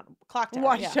tower, not clock tower,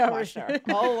 watchtower,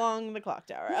 all along the clock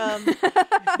tower.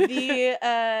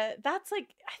 That's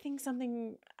like, I think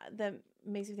something that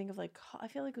makes you think of like, I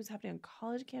feel like it was happening on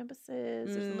college campuses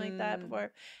or something like that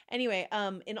before. Anyway,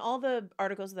 in all the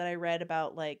articles that I read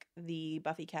about like the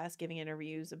Buffy cast giving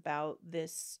interviews about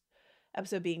this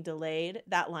episode being delayed,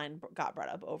 that line got brought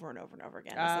up over and over and over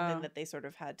again. It's something that they sort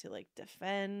of had to like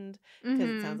defend because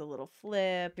it sounds a little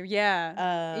flip.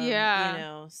 Yeah. Yeah. You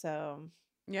know, so.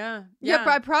 Yeah. Yeah,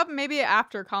 but probably maybe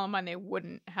after Columbine they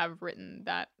wouldn't have written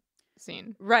that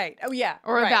scene. Right. Oh yeah.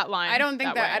 Or that line. I don't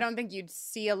think that way. I don't think you'd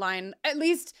see a line. At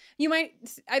least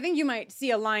I think you might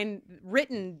see a line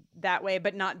written that way,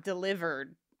 but not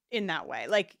delivered in that way.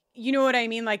 Like, you know what I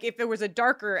mean? Like if there was a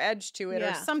darker edge to it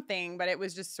or something, but it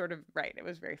was just sort of it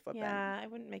was very flippant. Yeah, I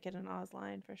wouldn't make it an Oz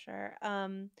line for sure.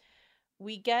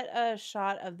 We get a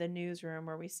shot of the newsroom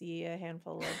where we see a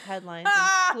handful of headlines,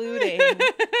 including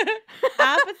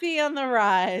apathy on the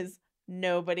rise.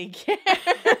 Nobody cares.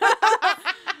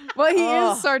 Well, he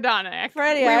is sardonic.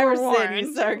 Freddie Iverson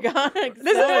is sardonic.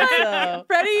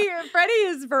 Freddie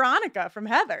is Veronica from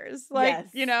Heathers. Like,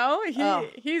 you know,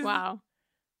 he's wow.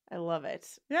 I love it.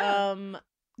 Yeah.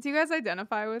 Do you guys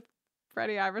identify with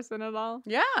Freddie Iverson at all?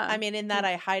 Yeah. I mean, in that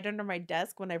I hide under my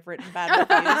desk when I've written bad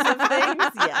reviews of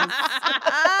things. Yes.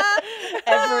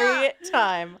 Every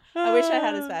time. I wish I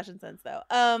had his fashion sense though.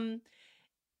 And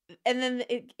then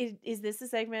is this a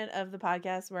segment of the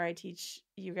podcast where I teach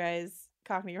you guys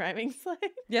Cockney rhyming slang?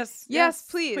 Yes,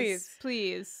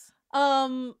 please.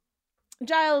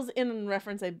 Giles, in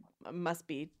reference, I must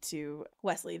be to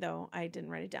Wesley, though I didn't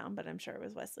write it down, but I'm sure it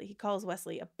was Wesley. He calls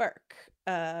Wesley a Burke,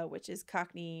 which is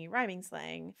Cockney rhyming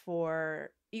slang for...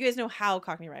 You guys know how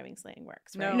Cockney rhyming slang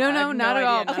works, right? No, not at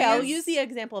all. Okay, I'll use the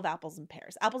example of apples and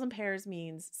pears. Apples and pears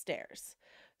means stairs.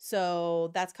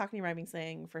 So that's Cockney rhyming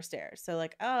slang for stairs. So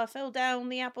like, fell down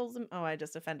the apples and... Oh, I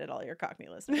just offended all your Cockney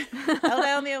listeners. Fell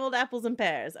down the old apples and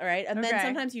pears, all right? And then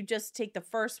sometimes you just take the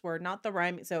first word, not the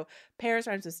rhyming. So pears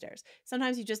rhymes with stairs.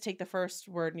 Sometimes you just take the first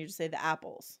word and you just say the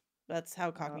apples. That's how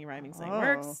Cockney rhyming slang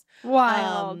works.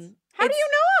 Wild. How do you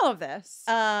know all of this?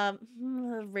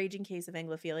 Raging case of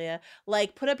Anglophilia.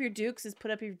 Like, put up your dukes is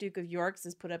put up your Duke of York's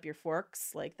is put up your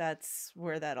forks. Like, that's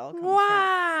where that all comes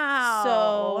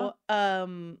from.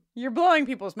 So, you're blowing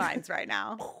people's minds right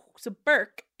now. So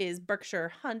Burke is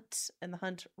Berkshire Hunt, and the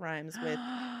Hunt rhymes with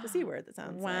the C word that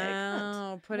sounds like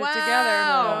hunt. Put it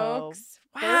together, folks.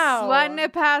 Wow. Sliding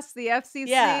it past the FCC.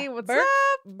 Yeah. What's up?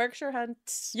 Berkshire Hunt.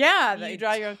 Yeah. You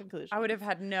draw your own conclusion. I would have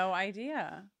had no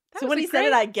idea. So when he said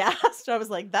it, I gasped. I was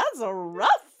like, that's a rough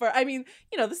I mean,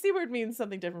 you know, the C word means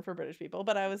something different for British people,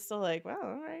 but I was still like, wow,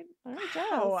 all right,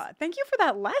 Giles. Thank you for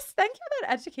that Thank you for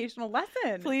that educational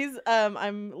lesson. Please,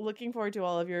 I'm looking forward to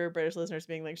all of your British listeners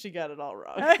being like, she got it all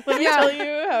wrong. Let me tell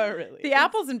you how it really is.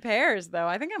 Apples and pears, though.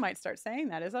 I think I might start saying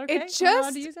that. Is that okay?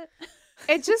 To use it?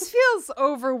 It just feels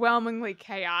overwhelmingly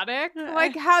chaotic.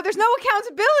 Like how there's no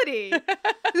accountability.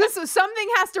 Something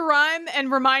has to rhyme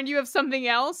and remind you of something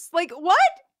else. Like what?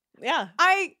 Yeah.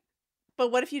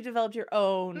 But what if you developed your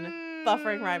own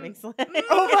buffering rhyming slang?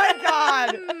 Oh my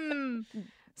God.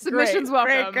 Submissions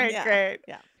welcome. Great.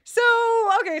 Yeah. So,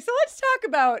 okay, so let's talk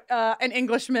about an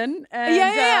Englishman and,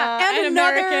 And an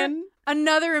American.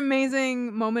 Another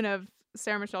amazing moment of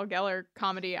Sarah Michelle Gellar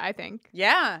comedy, I think.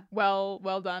 Yeah. Well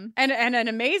done. And an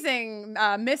amazing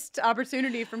missed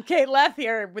opportunity from Kate Leth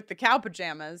here with the cow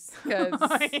pajamas, because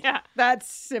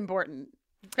that's important.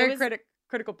 Very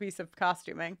critical piece of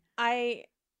costuming.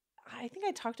 I think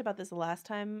I talked about this the last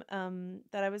time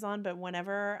that I was on, but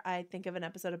whenever I think of an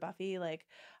episode of Buffy, like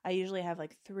I usually have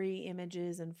like 3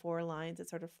 images and 4 lines that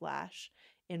sort of flash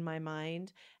in my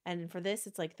mind. And for this,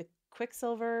 it's like the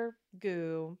Quicksilver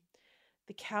goo,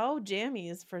 the cow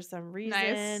jammies for some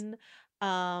reason,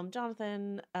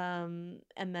 Jonathan, and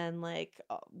then like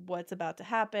what's about to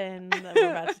happen that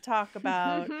we're about to talk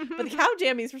about. But the cow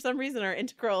jammies for some reason are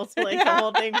integral to like the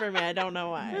whole thing for me. I don't know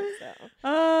why.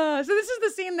 So this is the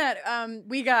scene that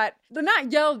we got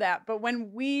not yelled at, but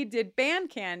when we did Band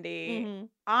Candy,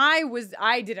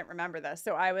 I didn't remember this,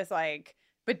 so I was like,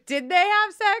 but did they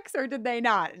have sex or did they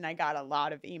not? And I got a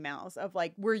lot of emails of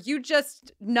like, were you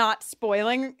just not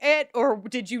spoiling it or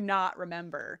did you not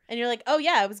remember? And you're like, oh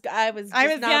yeah, I was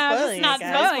just not spoiling it.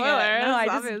 No, I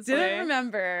just didn't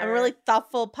remember. I'm a really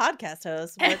thoughtful podcast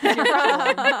host. What's your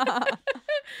problem?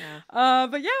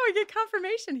 But yeah, we get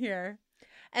confirmation here.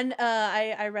 And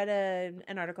I read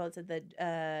an article that said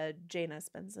that Jane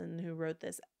Espenson, who wrote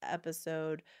this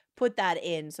episode, put that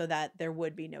in so that there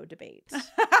would be no debate.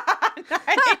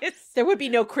 Nice. There would be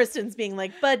no Kristens being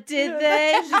like, but did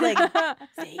they? She's like,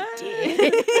 they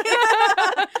did.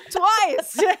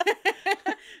 Twice.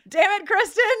 Damn it,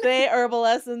 Kristen. They herbal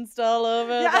essenced all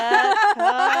over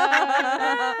that.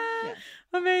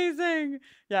 Amazing.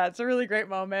 Yeah, it's a really great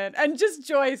moment. And just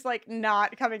Joyce, like,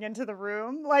 not coming into the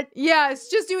room. Like, yeah, it's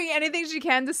just doing anything she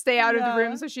can to stay out of the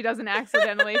room so she doesn't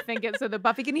accidentally think it so that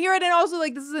Buffy can hear it. And also,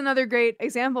 like, this is another great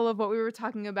example of what we were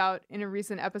talking about in a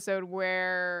recent episode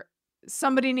where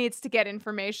somebody needs to get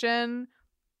information,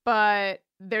 but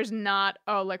there's not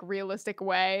a like realistic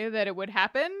way that it would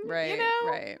happen. Right. You know?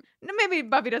 Right. Maybe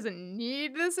Buffy doesn't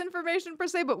need this information per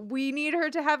se, but we need her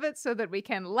to have it so that we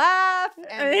can laugh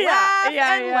and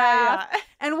laugh.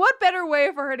 And what better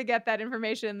way for her to get that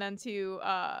information than to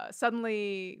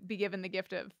suddenly be given the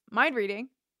gift of mind reading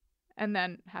and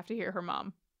then have to hear her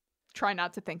mom try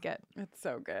not to think it. It's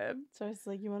so good. So it's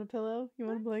like, you want a pillow? You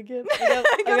want a blanket? I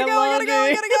gotta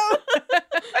go.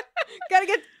 Gotta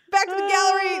get back to the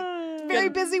gallery. Very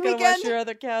busy weekend. Wash your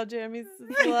other cow jammies.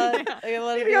 I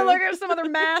gotta go look at some other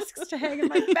masks to hang in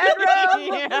my bedroom.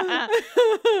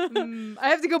 I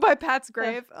have to go by Pat's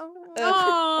grave.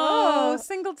 Oh,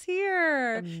 single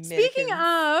tear. Americans. Speaking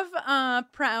of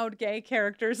proud gay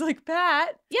characters like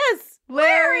Pat. Yes.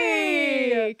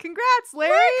 Larry. Congrats,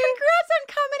 Larry. Congrats on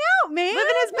coming out, man.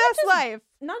 Living his best life.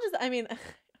 Not just, I mean,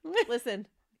 listen,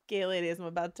 gay ladies, I'm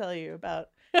about to tell you about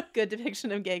good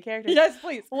depiction of gay characters. Yes,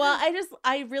 please. Well,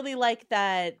 I really like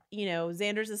that, you know,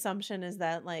 Xander's assumption is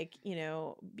that, like, you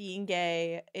know, being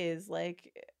gay is,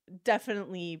 like,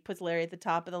 definitely puts Larry at the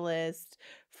top of the list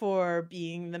for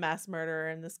being the mass murderer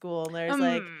in the school. And Larry's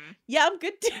like, yeah, I'm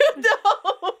good too,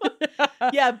 though.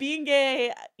 Yeah, being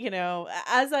gay, you know,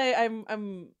 as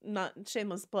I'm not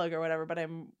shameless plug or whatever, but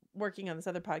I'm working on this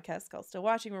other podcast called Still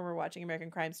Watching, where we're watching American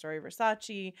Crime Story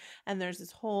Versace, and there's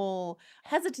this whole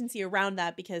hesitancy around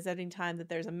that because any time that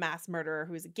there's a mass murderer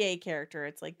who's a gay character,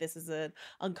 it's like this is an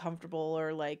uncomfortable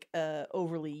or like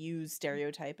overly used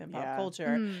stereotype in pop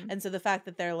culture. And so the fact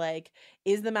that they're like,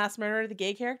 is the mass murderer the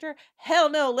gay character? Hell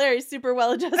no, Larry's super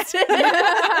well adjusted.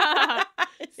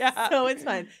 So it's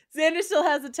fine. Xander still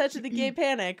has a touch of the gay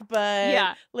panic,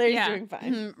 but Larry's doing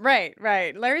fine. Right.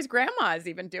 Larry's grandma is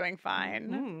even doing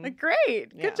fine. Like,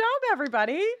 great. Good job,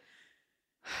 everybody.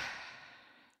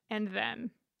 And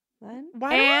then what?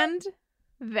 And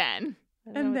then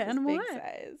what?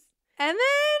 And then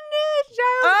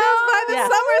Giles goes by the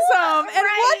summer home. And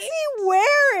what's he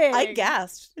wearing? I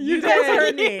gasped. You guys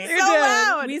heard me. So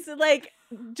loud. We said, like,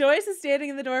 Joyce is standing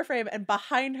in the doorframe, and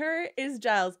behind her is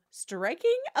Giles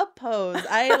striking a pose.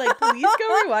 I like, please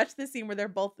go rewatch the scene where they're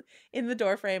both in the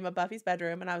doorframe of Buffy's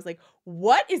bedroom, and I was like,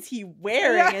 what is he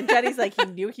wearing? And Jenny's like, he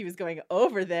knew he was going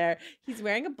over there. He's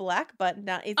wearing a black button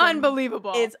down. It's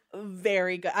unbelievable. It's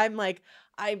very good. I'm like,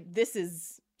 this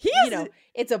is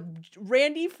it's a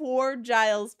Randy Ford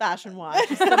Giles fashion watch.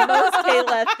 It's the most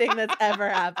Kate thing that's ever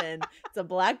happened. It's a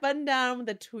black button down with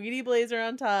a tweedy blazer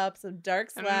on top, some dark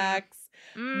slacks,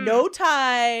 no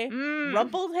tie,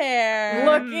 rumpled hair.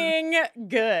 Looking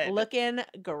good. Looking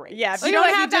great. Yeah, You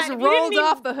don't have just rolled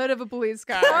off the hood of a police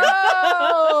car.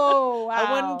 Oh, wow.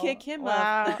 I wouldn't kick him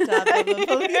off the top of a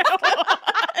police car.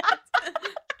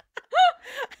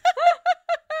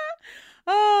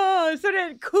 Oh, so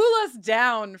to cool us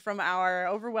down from our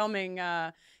overwhelming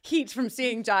heat from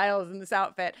seeing Giles in this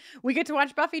outfit, we get to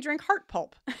watch Buffy drink heart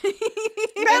pulp.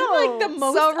 It's like the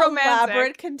most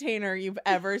elaborate container you've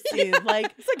ever seen.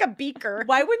 Like it's like a beaker.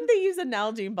 Why wouldn't they use a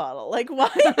Nalgene bottle? Like why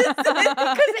is it?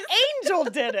 Because Angel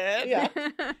did it. Yeah.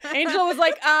 Angel was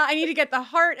like, I need to get the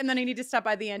heart, and then I need to stop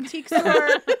by the antique store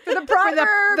for the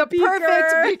proper the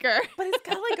perfect beaker. But it's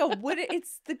got like a wooden.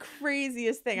 It's the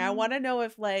craziest thing. I want to know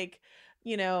if like,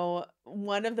 you know,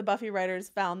 one of the Buffy writers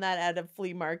found that at a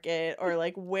flea market or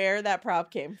like where that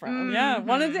prop came from. Yeah,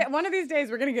 one of these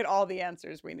days we're gonna get all the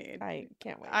answers we need. I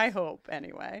can't wait. I hope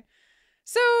anyway.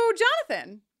 So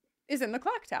Jonathan is in the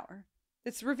clock tower.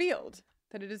 It's revealed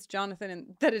that it is Jonathan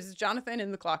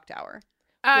in the clock tower.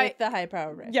 With the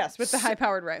high-powered rifle. Yes, with the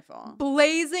high-powered rifle.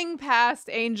 Blazing past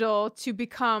Angel to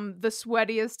become the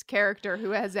sweatiest character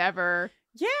who has ever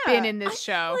been in this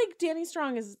show. I feel like Danny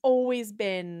Strong has always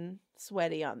been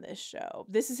sweaty on this show.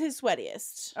 This is his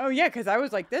sweatiest. Oh yeah, because I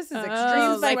was like, this is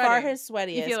extreme He's by sweaty. far his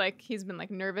sweatiest. You feel like he's been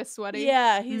like nervous sweaty?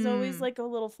 Yeah, he's always like a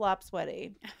little flop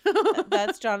sweaty.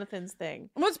 That's Jonathan's thing.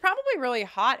 Well, it's probably really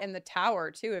hot in the tower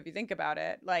too, if you think about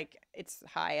it. Like it's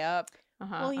high up.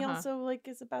 Well, he also like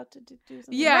is about to do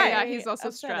something. Yeah, yeah, he's also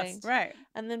upsetting. stressed. Right.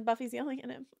 And then Buffy's yelling at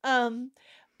him.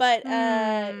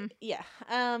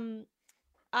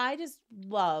 I just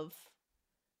love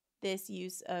this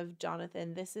use of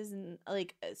Jonathan. This isn't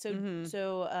like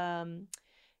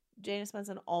Janice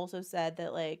Benson also said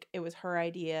that like it was her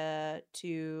idea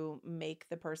to make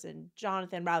the person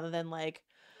Jonathan rather than like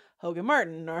Hogan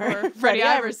Martin or Freddie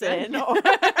Iverson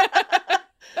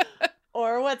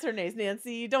or what's her name,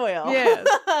 Nancy Doyle. Yes.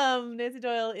 Nancy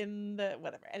Doyle in the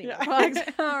whatever. Anyway,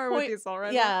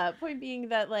 point being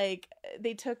that like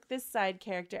they took this side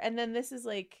character, and then this is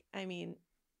like, I mean,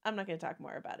 I'm not going to talk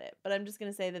more about it, but I'm just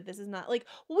going to say that this is not like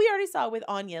what we already saw with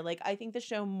Anya. Like, I think the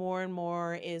show more and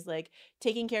more is like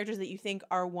taking characters that you think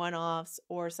are one-offs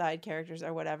or side characters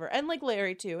or whatever, and like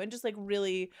Larry too, and just like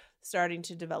really starting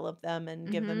to develop them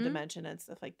and give them dimension and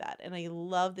stuff like that. And I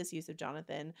love this use of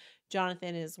Jonathan.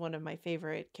 Jonathan is one of my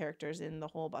favorite characters in the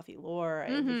whole Buffy lore.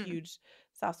 I have a huge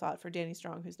soft spot for Danny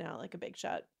Strong, who's now like a big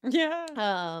shot. Yeah.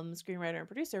 Screenwriter and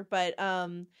producer. But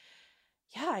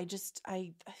yeah, it's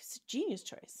a genius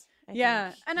choice. I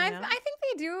think, and I think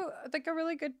they do like a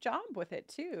really good job with it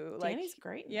too. Like Danny's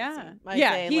great. Yeah,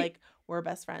 like we're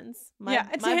best friends. My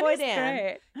boy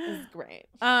Dan is great.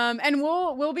 And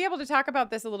we'll be able to talk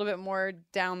about this a little bit more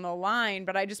down the line,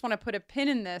 but I just want to put a pin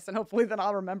in this, and hopefully then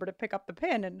I'll remember to pick up the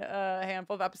pin in a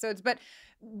handful of episodes. But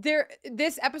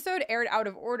this episode aired out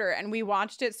of order, and we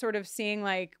watched it sort of seeing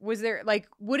like, would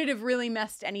it have really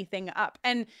messed anything up?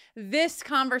 And this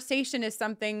conversation is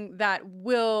something that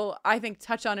will, I think,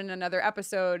 touch on in another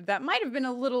episode that might have been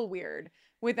a little weird.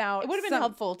 Without it would have been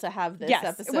helpful to have this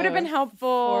episode. It would have been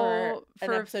helpful for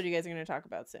an episode you guys are going to talk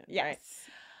about soon. Yes.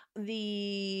 Right?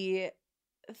 The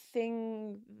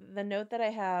note that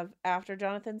I have after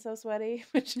Jonathan's so sweaty,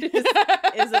 which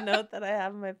is a note that I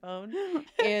have on my phone,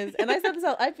 is, and I said this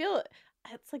out, I feel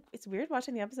it's weird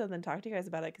watching the episode and then talking to you guys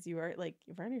about it because you've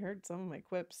already heard some of my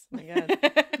quips. Oh my God.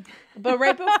 But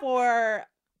right before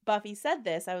Buffy said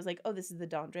this, I was like, oh, this is the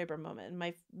Don Draper moment.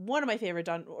 And one of my favorite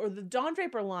the Don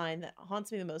Draper line that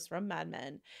haunts me the most from Mad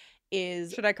Men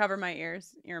is, should I cover my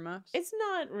earmuffs? It's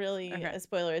not really a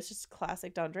spoiler. It's just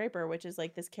classic Don Draper, which is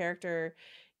like this character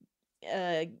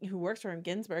who works for him,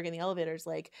 Ginsburg, in the elevators,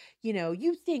 like, you know,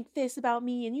 you think this about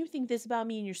me and you think this about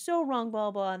me and you're so wrong,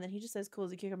 blah, blah. And then he just says, cool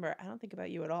as a cucumber, I don't think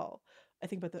about you at all. I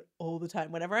think about that all the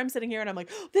time. Whenever I'm sitting here and I'm like,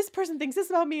 oh, this person thinks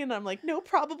this about me. And I'm like, no,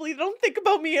 probably don't think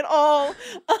about me at all.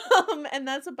 And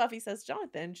that's what Buffy says to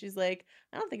Jonathan. She's like,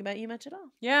 I don't think about you much at all.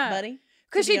 Yeah. Buddy.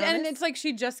 Because and it's like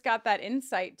she just got that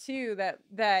insight too,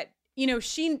 that you know,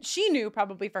 she knew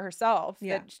probably for herself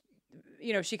that,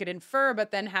 you know, she could infer,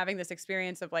 but then having this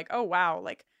experience of like, oh, wow,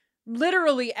 like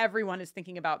literally everyone is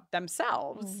thinking about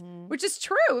themselves, which is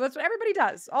true. That's what everybody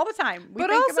does all the time. We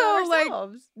but think also, about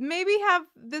ourselves. like, maybe have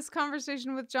this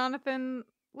conversation with Jonathan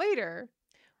later.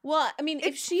 Well, I mean,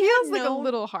 if she feels like a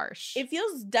little harsh. It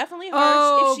feels definitely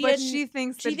harsh. But she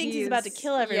thinks he's about to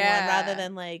kill everyone rather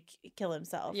than like kill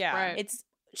himself. Yeah, right.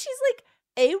 She's like,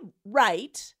 A,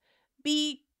 right,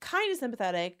 B, kind of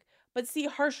sympathetic, but see,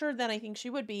 harsher than I think she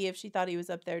would be if she thought he was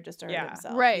up there just to hurt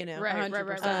himself. Right, you know? right.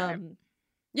 100%.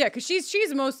 Yeah, because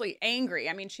she's mostly angry.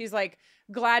 I mean, she's like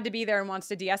glad to be there and wants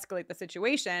to de-escalate the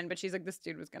situation, but she's like, this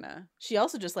dude was gonna. She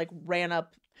also just like ran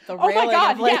up the Oh railing. my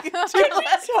God! Of, like, Yeah. Can we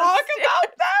talk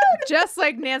about that? Just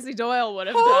like Nancy Doyle would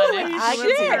have Holy done. I shit!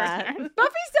 can see that. Buffy's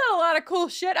done a lot of cool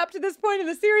shit up to this point in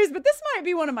the series, but this might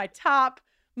be one of my top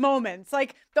moments.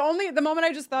 Like the moment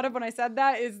I just thought of when I said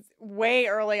that is way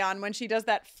early on when she does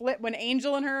that flip when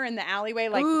Angel and her in the alleyway,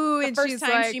 like Ooh, the and first she's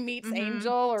time like, she meets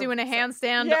Angel, or doing a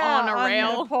handstand yeah, on a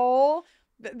rail. the pole.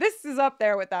 This is up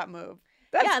there with that move.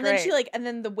 That's yeah, and great. then she and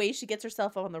then the way she gets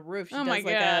herself up on the roof, she does like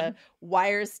God. a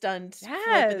wire stunt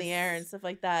flip in the air and stuff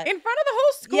like that. In front of the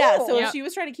whole school. Yeah, so if she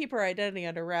was trying to keep her identity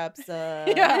under wraps, yeah.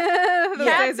 Those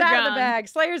Cat's days are out of the gone. bag.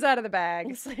 Slayer's out of the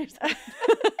bag. Slayer's out.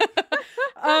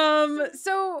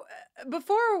 So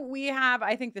before we have,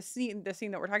 I think the scene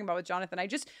that we're talking about with Jonathan, I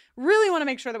just really want to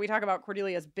make sure that we talk about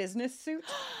Cordelia's business suit.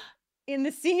 In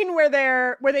the scene where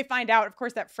they find out, of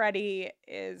course, that Freddie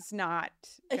is not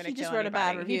gonna He just kill wrote a bad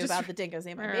anybody. review about the dingoes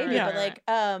ate my Right, baby, right,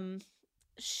 but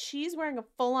she's wearing a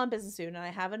full-on business suit, and I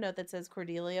have a note that says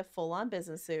Cordelia full-on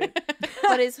business suit,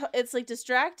 but it's like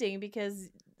distracting because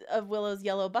of Willow's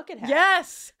yellow bucket hat.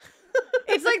 Yes.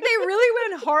 It's like they really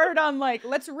went hard on like,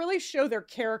 let's really show their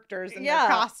characters in their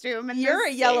costume. And you're a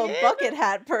this yellow scene. bucket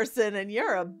hat person, and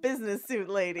you're a business suit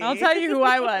lady. I'll tell you who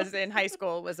I was in high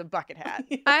school was a bucket hat.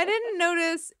 I didn't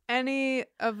notice any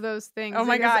of those things. Oh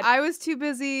my because God. I was too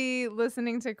busy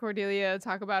listening to Cordelia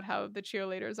talk about how the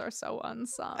cheerleaders are so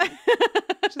unsung.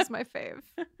 Which is my fave.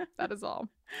 That is all.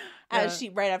 As she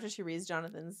right after she reads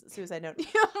Jonathan's suicide note.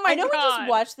 Oh my I know we God. just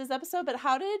watched this episode, but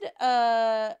how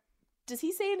did does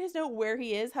he say in his note where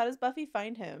he is? How does Buffy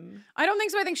find him? I don't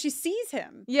think so. I think she sees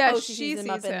him. Yeah, Oh, she sees sees him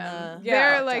up in him. the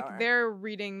They're tower. they're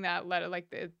reading that letter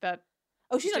that.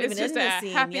 Oh, she's not it's even just in a this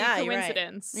scene. happy Yeah, you're right.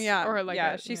 coincidence. Yeah. Or like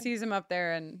yeah. She sees him up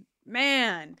there, and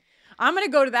man, I'm gonna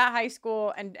go to that high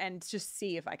school and just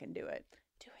see if I can do it.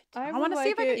 I want to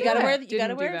see if I can. You gotta wear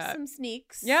Didn't do that. some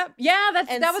sneaks. Yep. Yeah,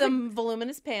 that was some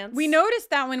voluminous pants. we noticed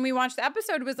that when we watched the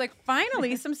episode, was like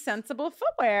finally some sensible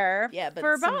footwear. Yeah, but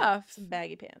for Buff. some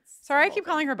baggy pants. Sorry, I keep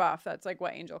calling her Buff. That's like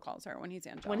what Angel calls her when he's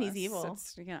angelically. When he's evil.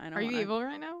 Yeah, I don't Are you wanna- evil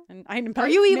right now? And Are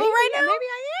you evil maybe, right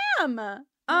now? Maybe I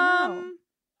am.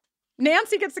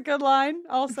 Nancy gets a good line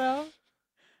also.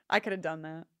 I could have done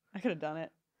that. I could have done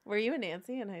it. Were you a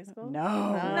Nancy in high school?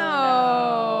 No.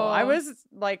 No. I was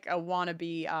like a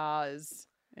wannabe Oz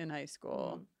in high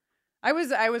school. I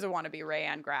was a wannabe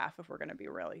Rayanne Graff, if we're going to be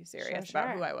really serious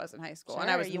about who I was in high school. Sure,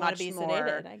 and I was you much want to be more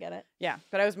sedated. I get it. Yeah,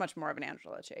 but I was much more of an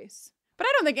Angela Chase. But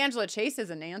I don't think Angela Chase is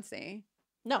a Nancy.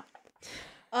 No.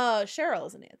 Cheryl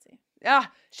is a Nancy.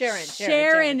 Ah,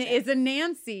 Sharon is a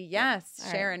Nancy. Yes, All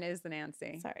right. Sharon is the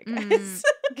Nancy. Sorry, guys.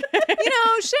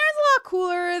 Sharon's a lot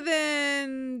cooler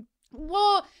than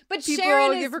Well, but people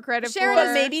Sharon give her credit Sharon for.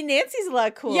 But maybe Nancy's a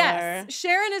lot cooler. Yes,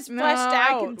 Sharon is No, fleshed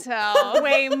I out. can tell.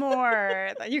 way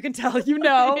more. You can tell. You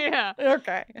know. Yeah.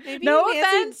 Okay. Maybe no Nancy,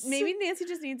 offense. Maybe Nancy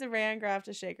just needs a Rayanne Graff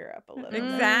to shake her up a little. bit.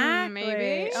 Exactly.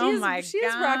 maybe. Oh She's, my she's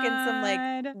god. rocking some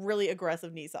like really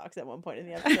aggressive knee socks at one point in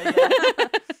the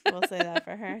episode. We'll say that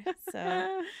for her.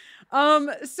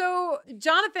 So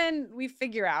Jonathan, we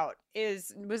figure out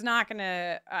was not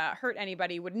gonna hurt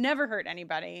anybody, would never hurt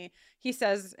anybody. He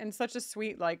says in such a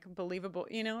sweet, like believable,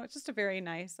 it's just a very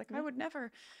nice, like I would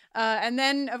never. And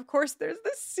then of course there's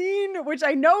this scene which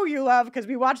I know you love because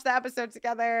we watched the episode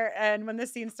together, and when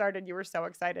this scene started, you were so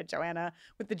excited, Joanna,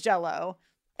 with the Jello.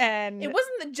 And it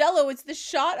wasn't the Jello; it's the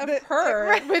shot of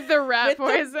her with the rat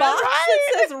poison. The box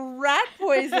that says rat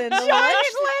poison. Giant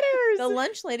letters. The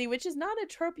lunch lady, which is not a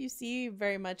trope you see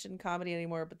very much in comedy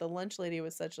anymore, but the lunch lady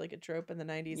was such like a trope in the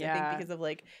 90s. Yeah. I think because of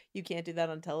like you can't do that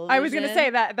on television. I was gonna say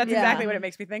that. That's exactly what it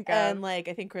makes me think of. And like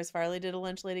I think Chris Farley did a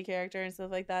lunch lady character and stuff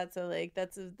like that. So like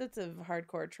that's a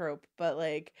hardcore trope. But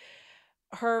like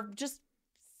her just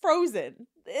frozen.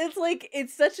 It's like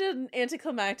it's such an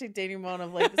anticlimactic dating moment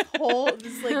of like the whole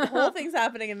thing's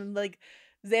happening, and then like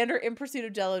Xander in pursuit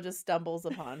of Jello just stumbles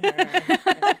upon her.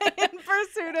 In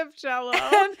pursuit of Jello.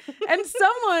 and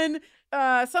someone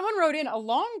wrote in a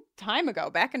long time ago,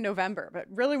 back in November, but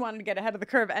really wanted to get ahead of the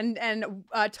curve and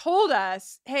told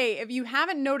us, hey, if you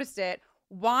haven't noticed it,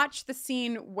 watch the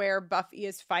scene where Buffy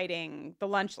is fighting the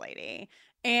lunch lady,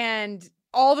 and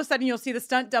all of a sudden you'll see the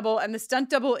stunt double, and the stunt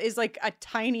double is like a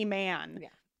tiny man. Yeah.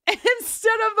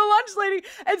 Instead of the lunch lady.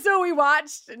 And so we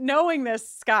watched, knowing this,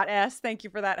 Scott S., thank you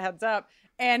for that heads up.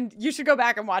 And you should go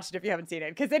back and watch it if you haven't seen it,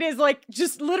 because it is like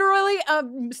just literally a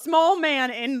small man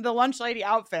in the lunch lady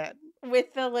outfit.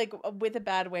 with a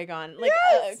bad wig on. Like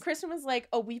Kristen was like,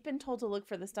 "Oh, we've been told to look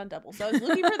for the stunt double." So I was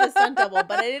looking for the stunt double,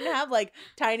 but I didn't have like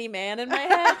tiny man in my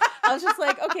head. I was just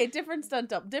like, "Okay, different stunt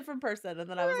double, different person." And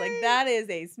then I was like, "That is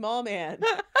a small man."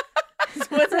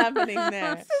 That's what's happening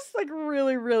there. It's just like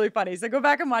really, really funny. So go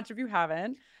back and watch if you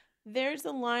haven't. There's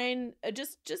a line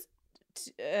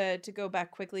to go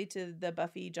back quickly to the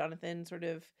Buffy Jonathan sort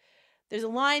of. There's a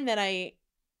line that I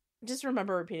just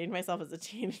remember repeating to myself as a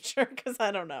teenager because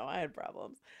I don't know, I had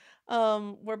problems.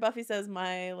 Where Buffy says,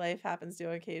 "My life happens to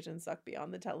occasion suck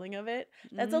beyond the telling of it."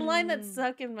 That's a line that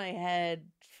stuck in my head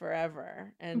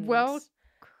forever. And well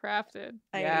crafted.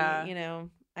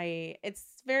 It's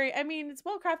very, I mean, it's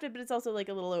well crafted, but it's also like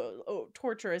a little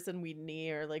torturous and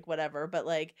weedy or like whatever. But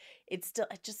like, it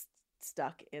just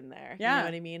stuck in there. Yeah. You know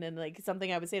what I mean? And like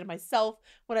something I would say to myself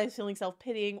when I was feeling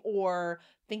self-pitying or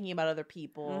thinking about other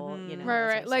people, you know.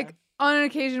 Right. Like on an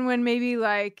occasion when maybe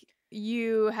like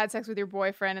you had sex with your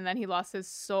boyfriend and then he lost his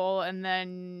soul and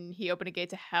then he opened a gate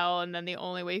to hell and then the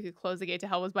only way you could close the gate to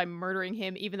hell was by murdering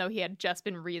him even though he had just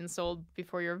been reinsouled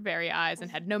before your very eyes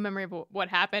and had no memory of what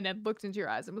happened and looked into your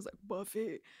eyes and was like,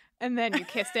 "Buffy." And then you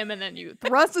kissed him and then you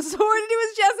thrust a sword into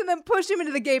his chest and then pushed him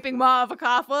into the gaping maw of a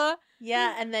coffin.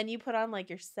 Yeah, and then you put on like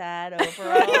your sad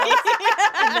overalls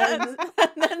and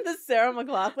then the Sarah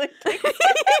McLachlan kicks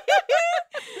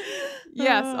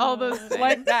Yes, all those things.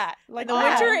 Like that. Like the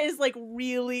winter is like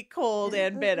really cold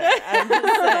and bitter. I'm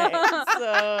just saying.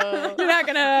 So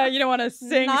you don't want to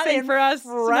sing for us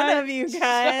in front of you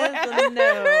guys.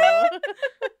 No.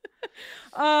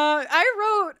 I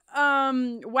wrote,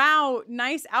 wow,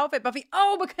 nice outfit, Buffy.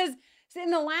 Oh, because in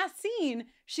the last scene,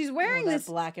 she's wearing this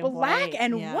black and white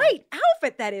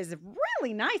outfit that is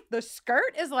really nice. The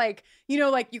skirt is like,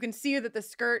 like you can see that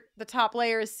the top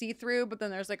layer is see-through, but then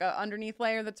there's like a underneath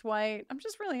layer that's white. I'm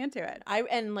just really into it.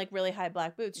 And like really high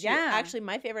black boots. Actually,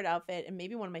 my favorite outfit, and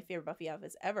maybe one of my favorite Buffy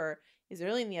outfits ever, is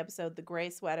early in the episode, the gray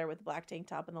sweater with the black tank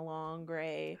top and the long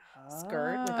gray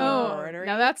skirt with the embroidery.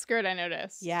 Now that skirt I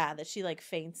noticed. Yeah, that she like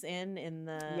faints in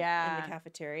the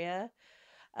cafeteria.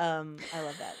 I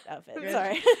love that outfit.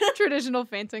 Sorry. Traditional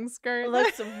fainting skirt. It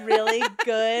looks really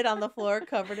good on the floor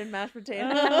covered in mashed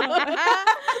potatoes.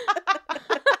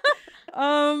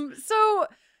 So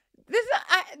this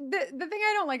the thing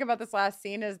I don't like about this last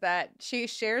scene is that she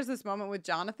shares this moment with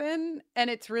Jonathan and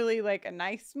it's really like a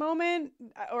nice moment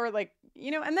or like,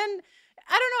 and then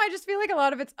I don't know. I just feel like a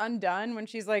lot of it's undone when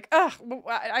she's like, "Ugh,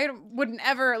 I wouldn't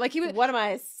ever like he was." What am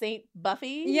I, Saint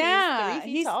Buffy? Yeah, he's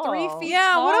 3 feet tall. 3 feet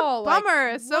yeah, tall. What a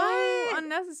bummer! Like, so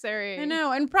unnecessary. I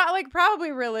know, and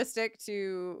probably realistic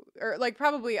to, or like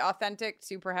probably authentic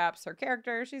to perhaps her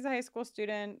character. She's a high school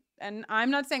student, and I'm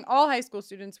not saying all high school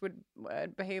students would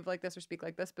behave like this or speak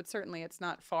like this, but certainly it's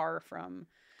not far from.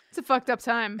 It's a fucked up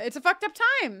time. It's a fucked up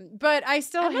time, but I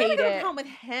still hate it. I'm not going to problem with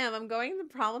him. I'm going to the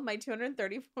problem with my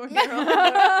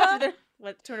 234-year-old.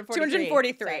 What,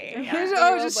 243?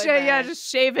 Yeah. Just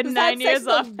shaving 9 years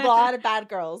off. A lot of bad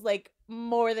girls, like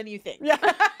more than you think. Yeah.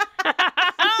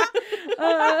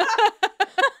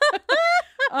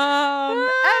 And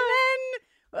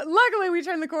then luckily we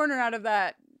turned the corner out of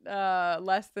that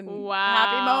less than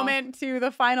happy moment to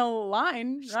the final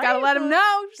line. Just gotta let him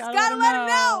know. Just gotta let him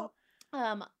know.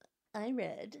 I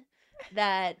read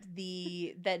that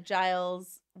that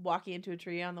Giles walking into a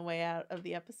tree on the way out of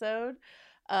the episode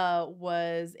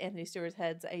was Anthony Stewart's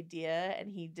head's idea,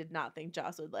 and he did not think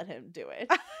Joss would let him do it.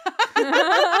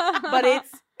 But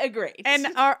it's a great. And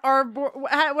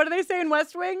what do they say in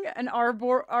West Wing? An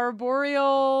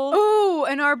arboreal. Ooh,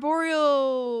 an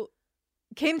arboreal.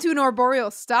 Came to an arboreal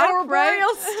stop,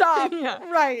 arboreal stop. Yeah.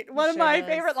 Right. One of my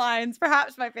favorite lines,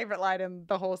 perhaps my favorite line in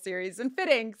the whole series, and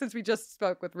fitting since we just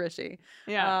spoke with Rishi.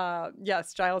 Yeah.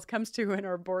 Yes, Giles comes to an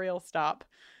arboreal stop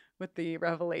with the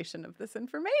revelation of this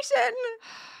information.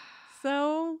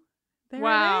 So there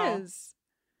it is.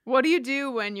 What do you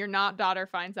do when your not daughter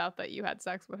finds out that you had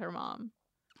sex with her mom?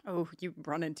 Oh, you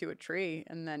run into a tree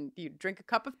and then you drink a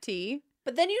cup of tea.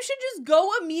 But then you should just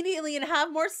go immediately and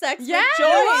have more sex with Joyce.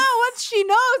 Once she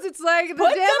knows, it's like the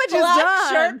damage is done. Put the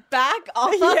black shirt back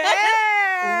on.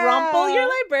 Yeah. Rumple your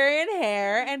librarian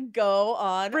hair and go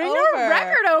on Bring over. her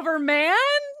record over, man.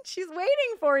 She's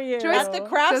waiting for you. Joyce the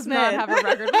craftsman does not have a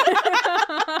record.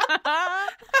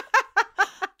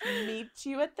 Meet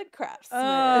you at the craftsman.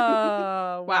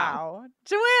 Oh, wow.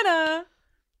 Joanna,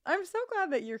 I'm so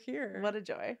glad that you're here. What a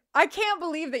joy. I can't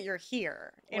believe that you're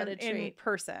here What a in treat.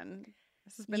 person.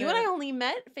 You and I only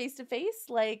met face to face.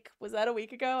 Like, was that a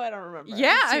week ago? I don't remember.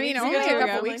 Yeah, 2 I mean, weeks only ago? a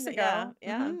couple weeks ago.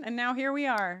 Yeah. Mm-hmm. And now here we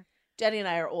are. Jenny and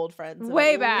I are old friends. So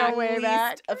Way at back.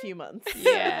 least a few months.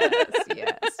 Yes.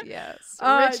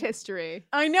 Rich history.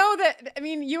 I know that. I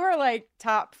mean, you are like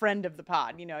top friend of the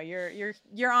pod. You know,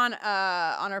 you're on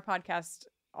our podcast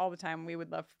all the time. We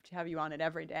would love to have you on it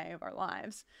every day of our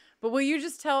lives. But will you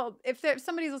just tell if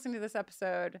somebody's listening to this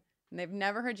episode and they've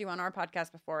never heard you on our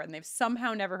podcast before, and they've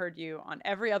somehow never heard you on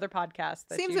every other podcast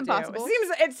that Seems you impossible.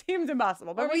 do. It seems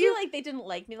impossible. But Or maybe like they didn't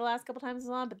like me the last couple times I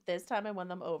was on, but this time I won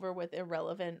them over with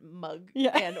irrelevant mug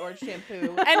and or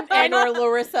shampoo and or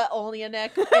Larissa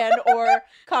Olnianek and or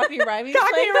Cockney rhyming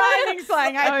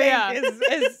slang. I think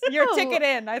is your ticket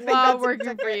in. I think that's that's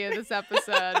working for you this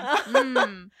episode.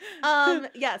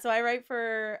 Yeah, so I write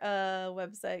for a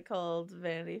website called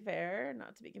Vanity Fair,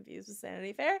 not to be confused with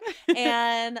Sanity Fair,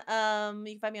 and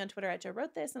you can find me on Twitter at Joe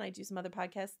Wrote This, and I do some other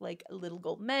podcasts like Little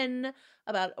Gold Men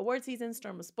about award season,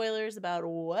 Storm of Spoilers about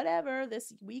whatever.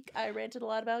 This week I ranted a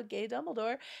lot about Gay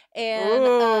Dumbledore, and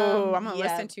I'm gonna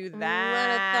listen to that. A lot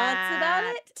of thoughts about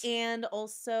it, and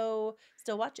also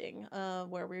Still Watching,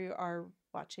 where we are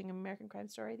watching American Crime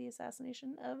Story: The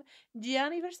Assassination of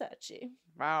Gianni Versace.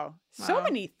 Wow. So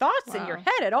many thoughts in your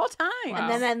head at all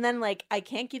times. And then like I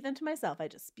can't keep them to myself. I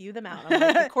just spew them out. I'm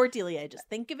like Cordelia. I just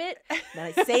think of it, then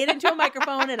I say it into a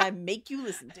microphone, and I make you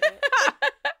listen to it.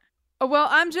 Well,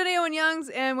 I'm Jenny Owen Youngs,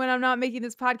 and when I'm not making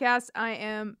this podcast, I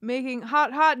am making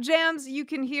hot jams. You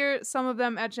can hear some of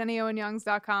them at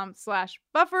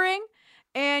jennyowenyoungs.com/buffering,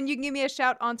 and you can give me a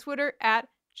shout on Twitter at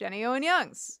Jenny Owen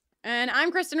Youngs. And I'm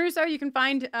Kristen Russo. You can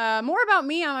find more about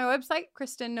me on my website,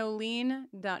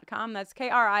 KristenNoeline.com. That's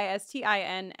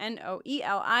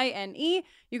KristinnOeline.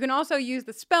 You can also use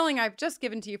the spelling I've just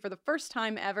given to you for the first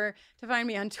time ever to find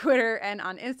me on Twitter and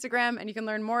on Instagram. And you can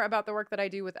learn more about the work that I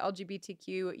do with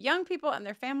LGBTQ young people and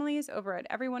their families over at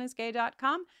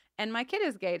everyoneisgay.com and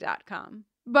mykidisgay.com.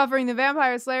 Buffering the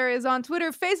Vampire Slayer is on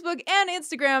Twitter, Facebook, and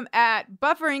Instagram at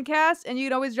BufferingCast. And you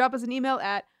can always drop us an email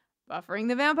at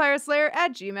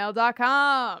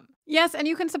bufferingthevampireslayer@gmail.com. Yes, and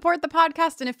you can support the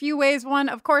podcast in a few ways. One,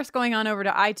 of course, going on over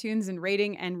to iTunes and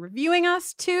rating and reviewing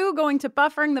us. Two, going to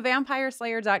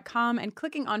bufferingthevampireslayer.com and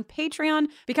clicking on Patreon,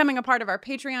 becoming a part of our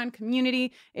Patreon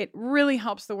community. It really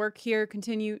helps the work here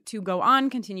continue to go on,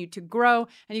 continue to grow,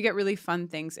 and you get really fun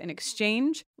things in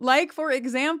exchange. Like, for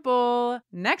example,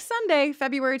 next Sunday,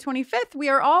 February 25th, we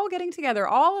are all getting together.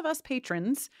 All of us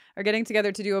patrons are getting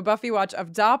together to do a Buffy watch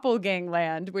of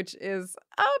Doppelgangland, which is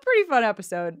a pretty fun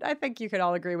episode. I think you could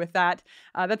all agree with that.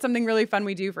 That's something really fun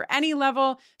we do for any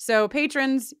level. So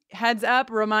patrons, heads up,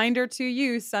 reminder to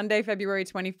you, Sunday, February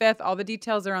 25th. All the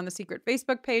details are on the secret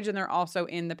Facebook page, and they're also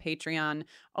in the Patreon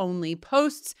only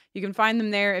posts. You can find them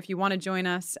there if you want to join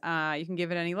us. You can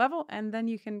give it any level, and then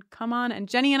you can come on, and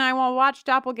Jenny and I will watch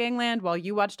Doppelgangland while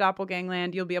you watch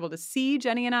Doppelgangland. You'll be able to see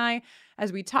Jenny and I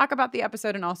as we talk about the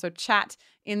episode and also chat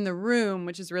in the room,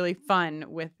 which is really fun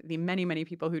with the many, many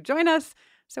people who join us.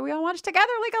 So we all watch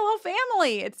together like a little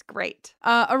family. It's great.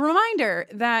 A reminder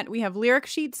that we have lyric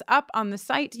sheets up on the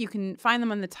site. You can find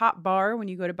them on the top bar when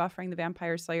you go to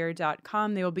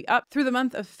bufferingthevampireslayer.com. They will be up through the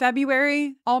month of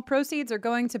February. All proceeds are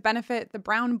going to benefit the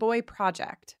Brown Boy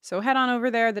Project. So head on over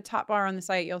there, the top bar on the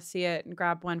site, you'll see it, and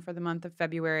grab one for the month of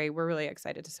February. We're really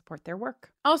excited to support their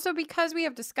work. Also, because we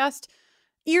have discussed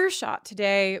Earshot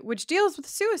today, which deals with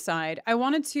suicide, I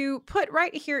wanted to put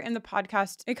right here in the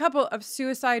podcast a couple of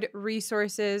suicide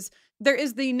resources. There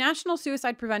is the National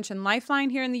Suicide Prevention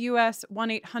Lifeline here in the U.S.,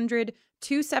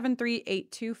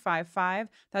 1-800-273-8255.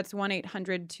 That's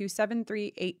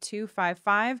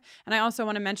 1-800-273-8255. And I also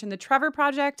want to mention the Trevor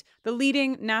Project, the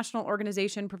leading national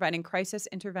organization providing crisis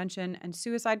intervention and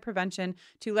suicide prevention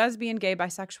to lesbian, gay,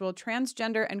 bisexual,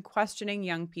 transgender, and questioning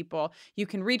young people. You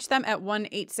can reach them at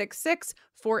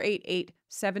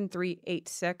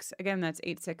 1-866-488-7386. Again, that's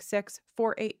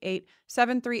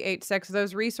 866-488-7386.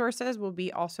 Those resources will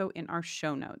be also in our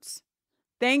show notes.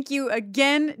 Thank you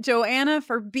again, Joanna,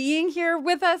 for being here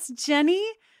with us. Jenny,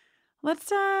 let's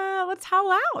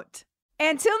howl out.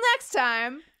 Until next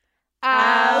time,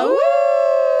 Ow!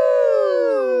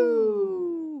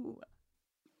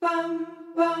 Bum,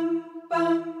 bum,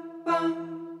 bum,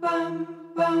 bum, bum,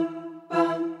 bum,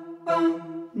 bum,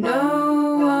 bum.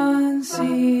 No one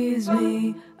sees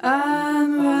me,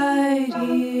 I'm right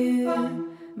here.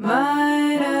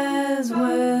 Might as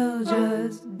well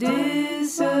just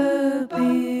disappear.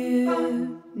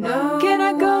 No. Can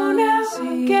I go now?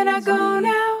 Can I go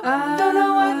now? Don't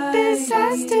know what this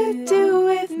has to do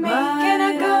with me. Can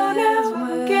I go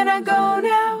now? Can I go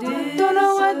now? Don't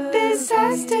know what this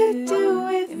has to do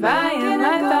with me. If I am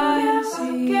my thoughts,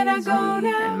 can I go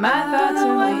now? And my thoughts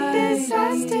are what this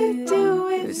has to do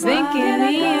with me. Who's thinking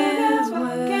the end?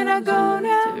 Can I go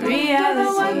now? To reality. Don't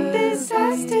know what this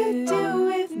has to do.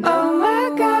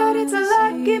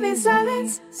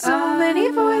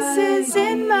 many voices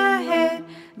in my head.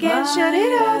 Can't shut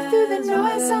it off through the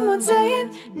noise. Someone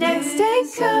saying, next day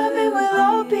coming, we'll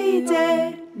all be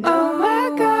dead. Oh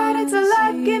my God, it's a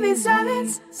lot, give me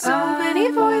silence. So many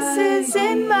voices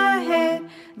in my head.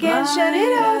 Can't shut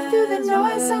it off through the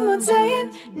noise. Someone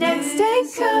saying, next day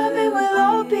coming, we'll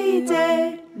all be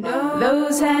dead.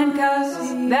 Those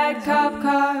handcuffs, that cop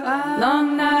car,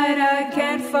 long night I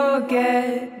can't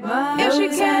forget. If she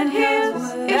can't heal,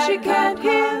 if she can't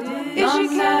heal, if she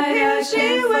can't heal,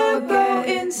 she will go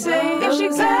insane. If she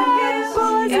can't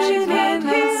heal, if she can't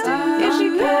heal, if she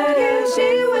can't heal, she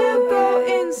will go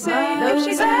insane. If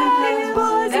she can't heal,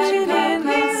 if she can't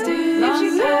heal, if she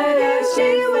can't heal, she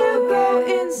will go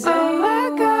insane. Oh my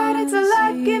God, it's a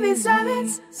lot, give me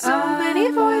silence. So many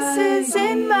voices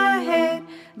in my head.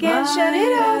 Can't shut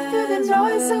it off through the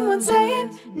noise. Someone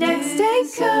saying, next day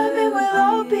coming, we'll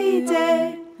all be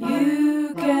dead.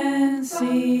 You can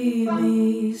see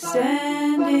me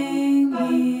standing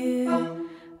here.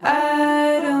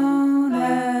 I don't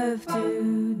have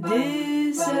to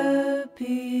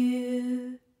disappear.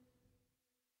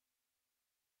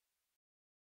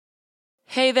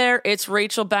 Hey there, it's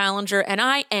Rachel Ballinger, and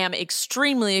I am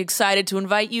extremely excited to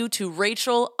invite you to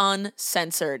Rachel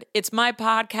Uncensored. It's my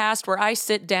podcast where I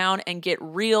sit down and get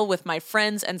real with my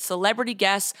friends and celebrity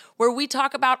guests, where we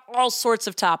talk about all sorts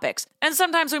of topics. And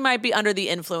sometimes we might be under the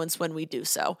influence when we do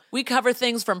so. We cover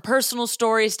things from personal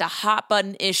stories to hot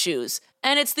button issues.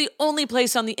 And it's the only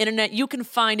place on the internet you can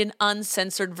find an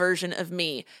uncensored version of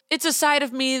me. It's a side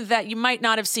of me that you might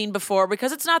not have seen before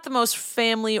because it's not the most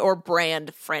family or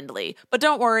brand friendly. But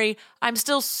don't worry, I'm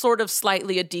still sort of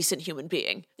slightly a decent human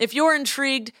being. If you're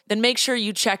intrigued, then make sure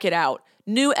you check it out.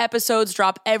 New episodes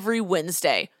drop every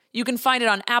Wednesday. You can find it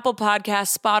on Apple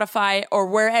Podcasts, Spotify, or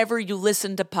wherever you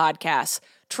listen to podcasts.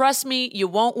 Trust me, you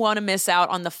won't want to miss out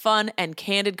on the fun and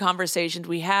candid conversations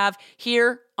we have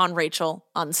here on Rachel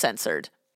Uncensored.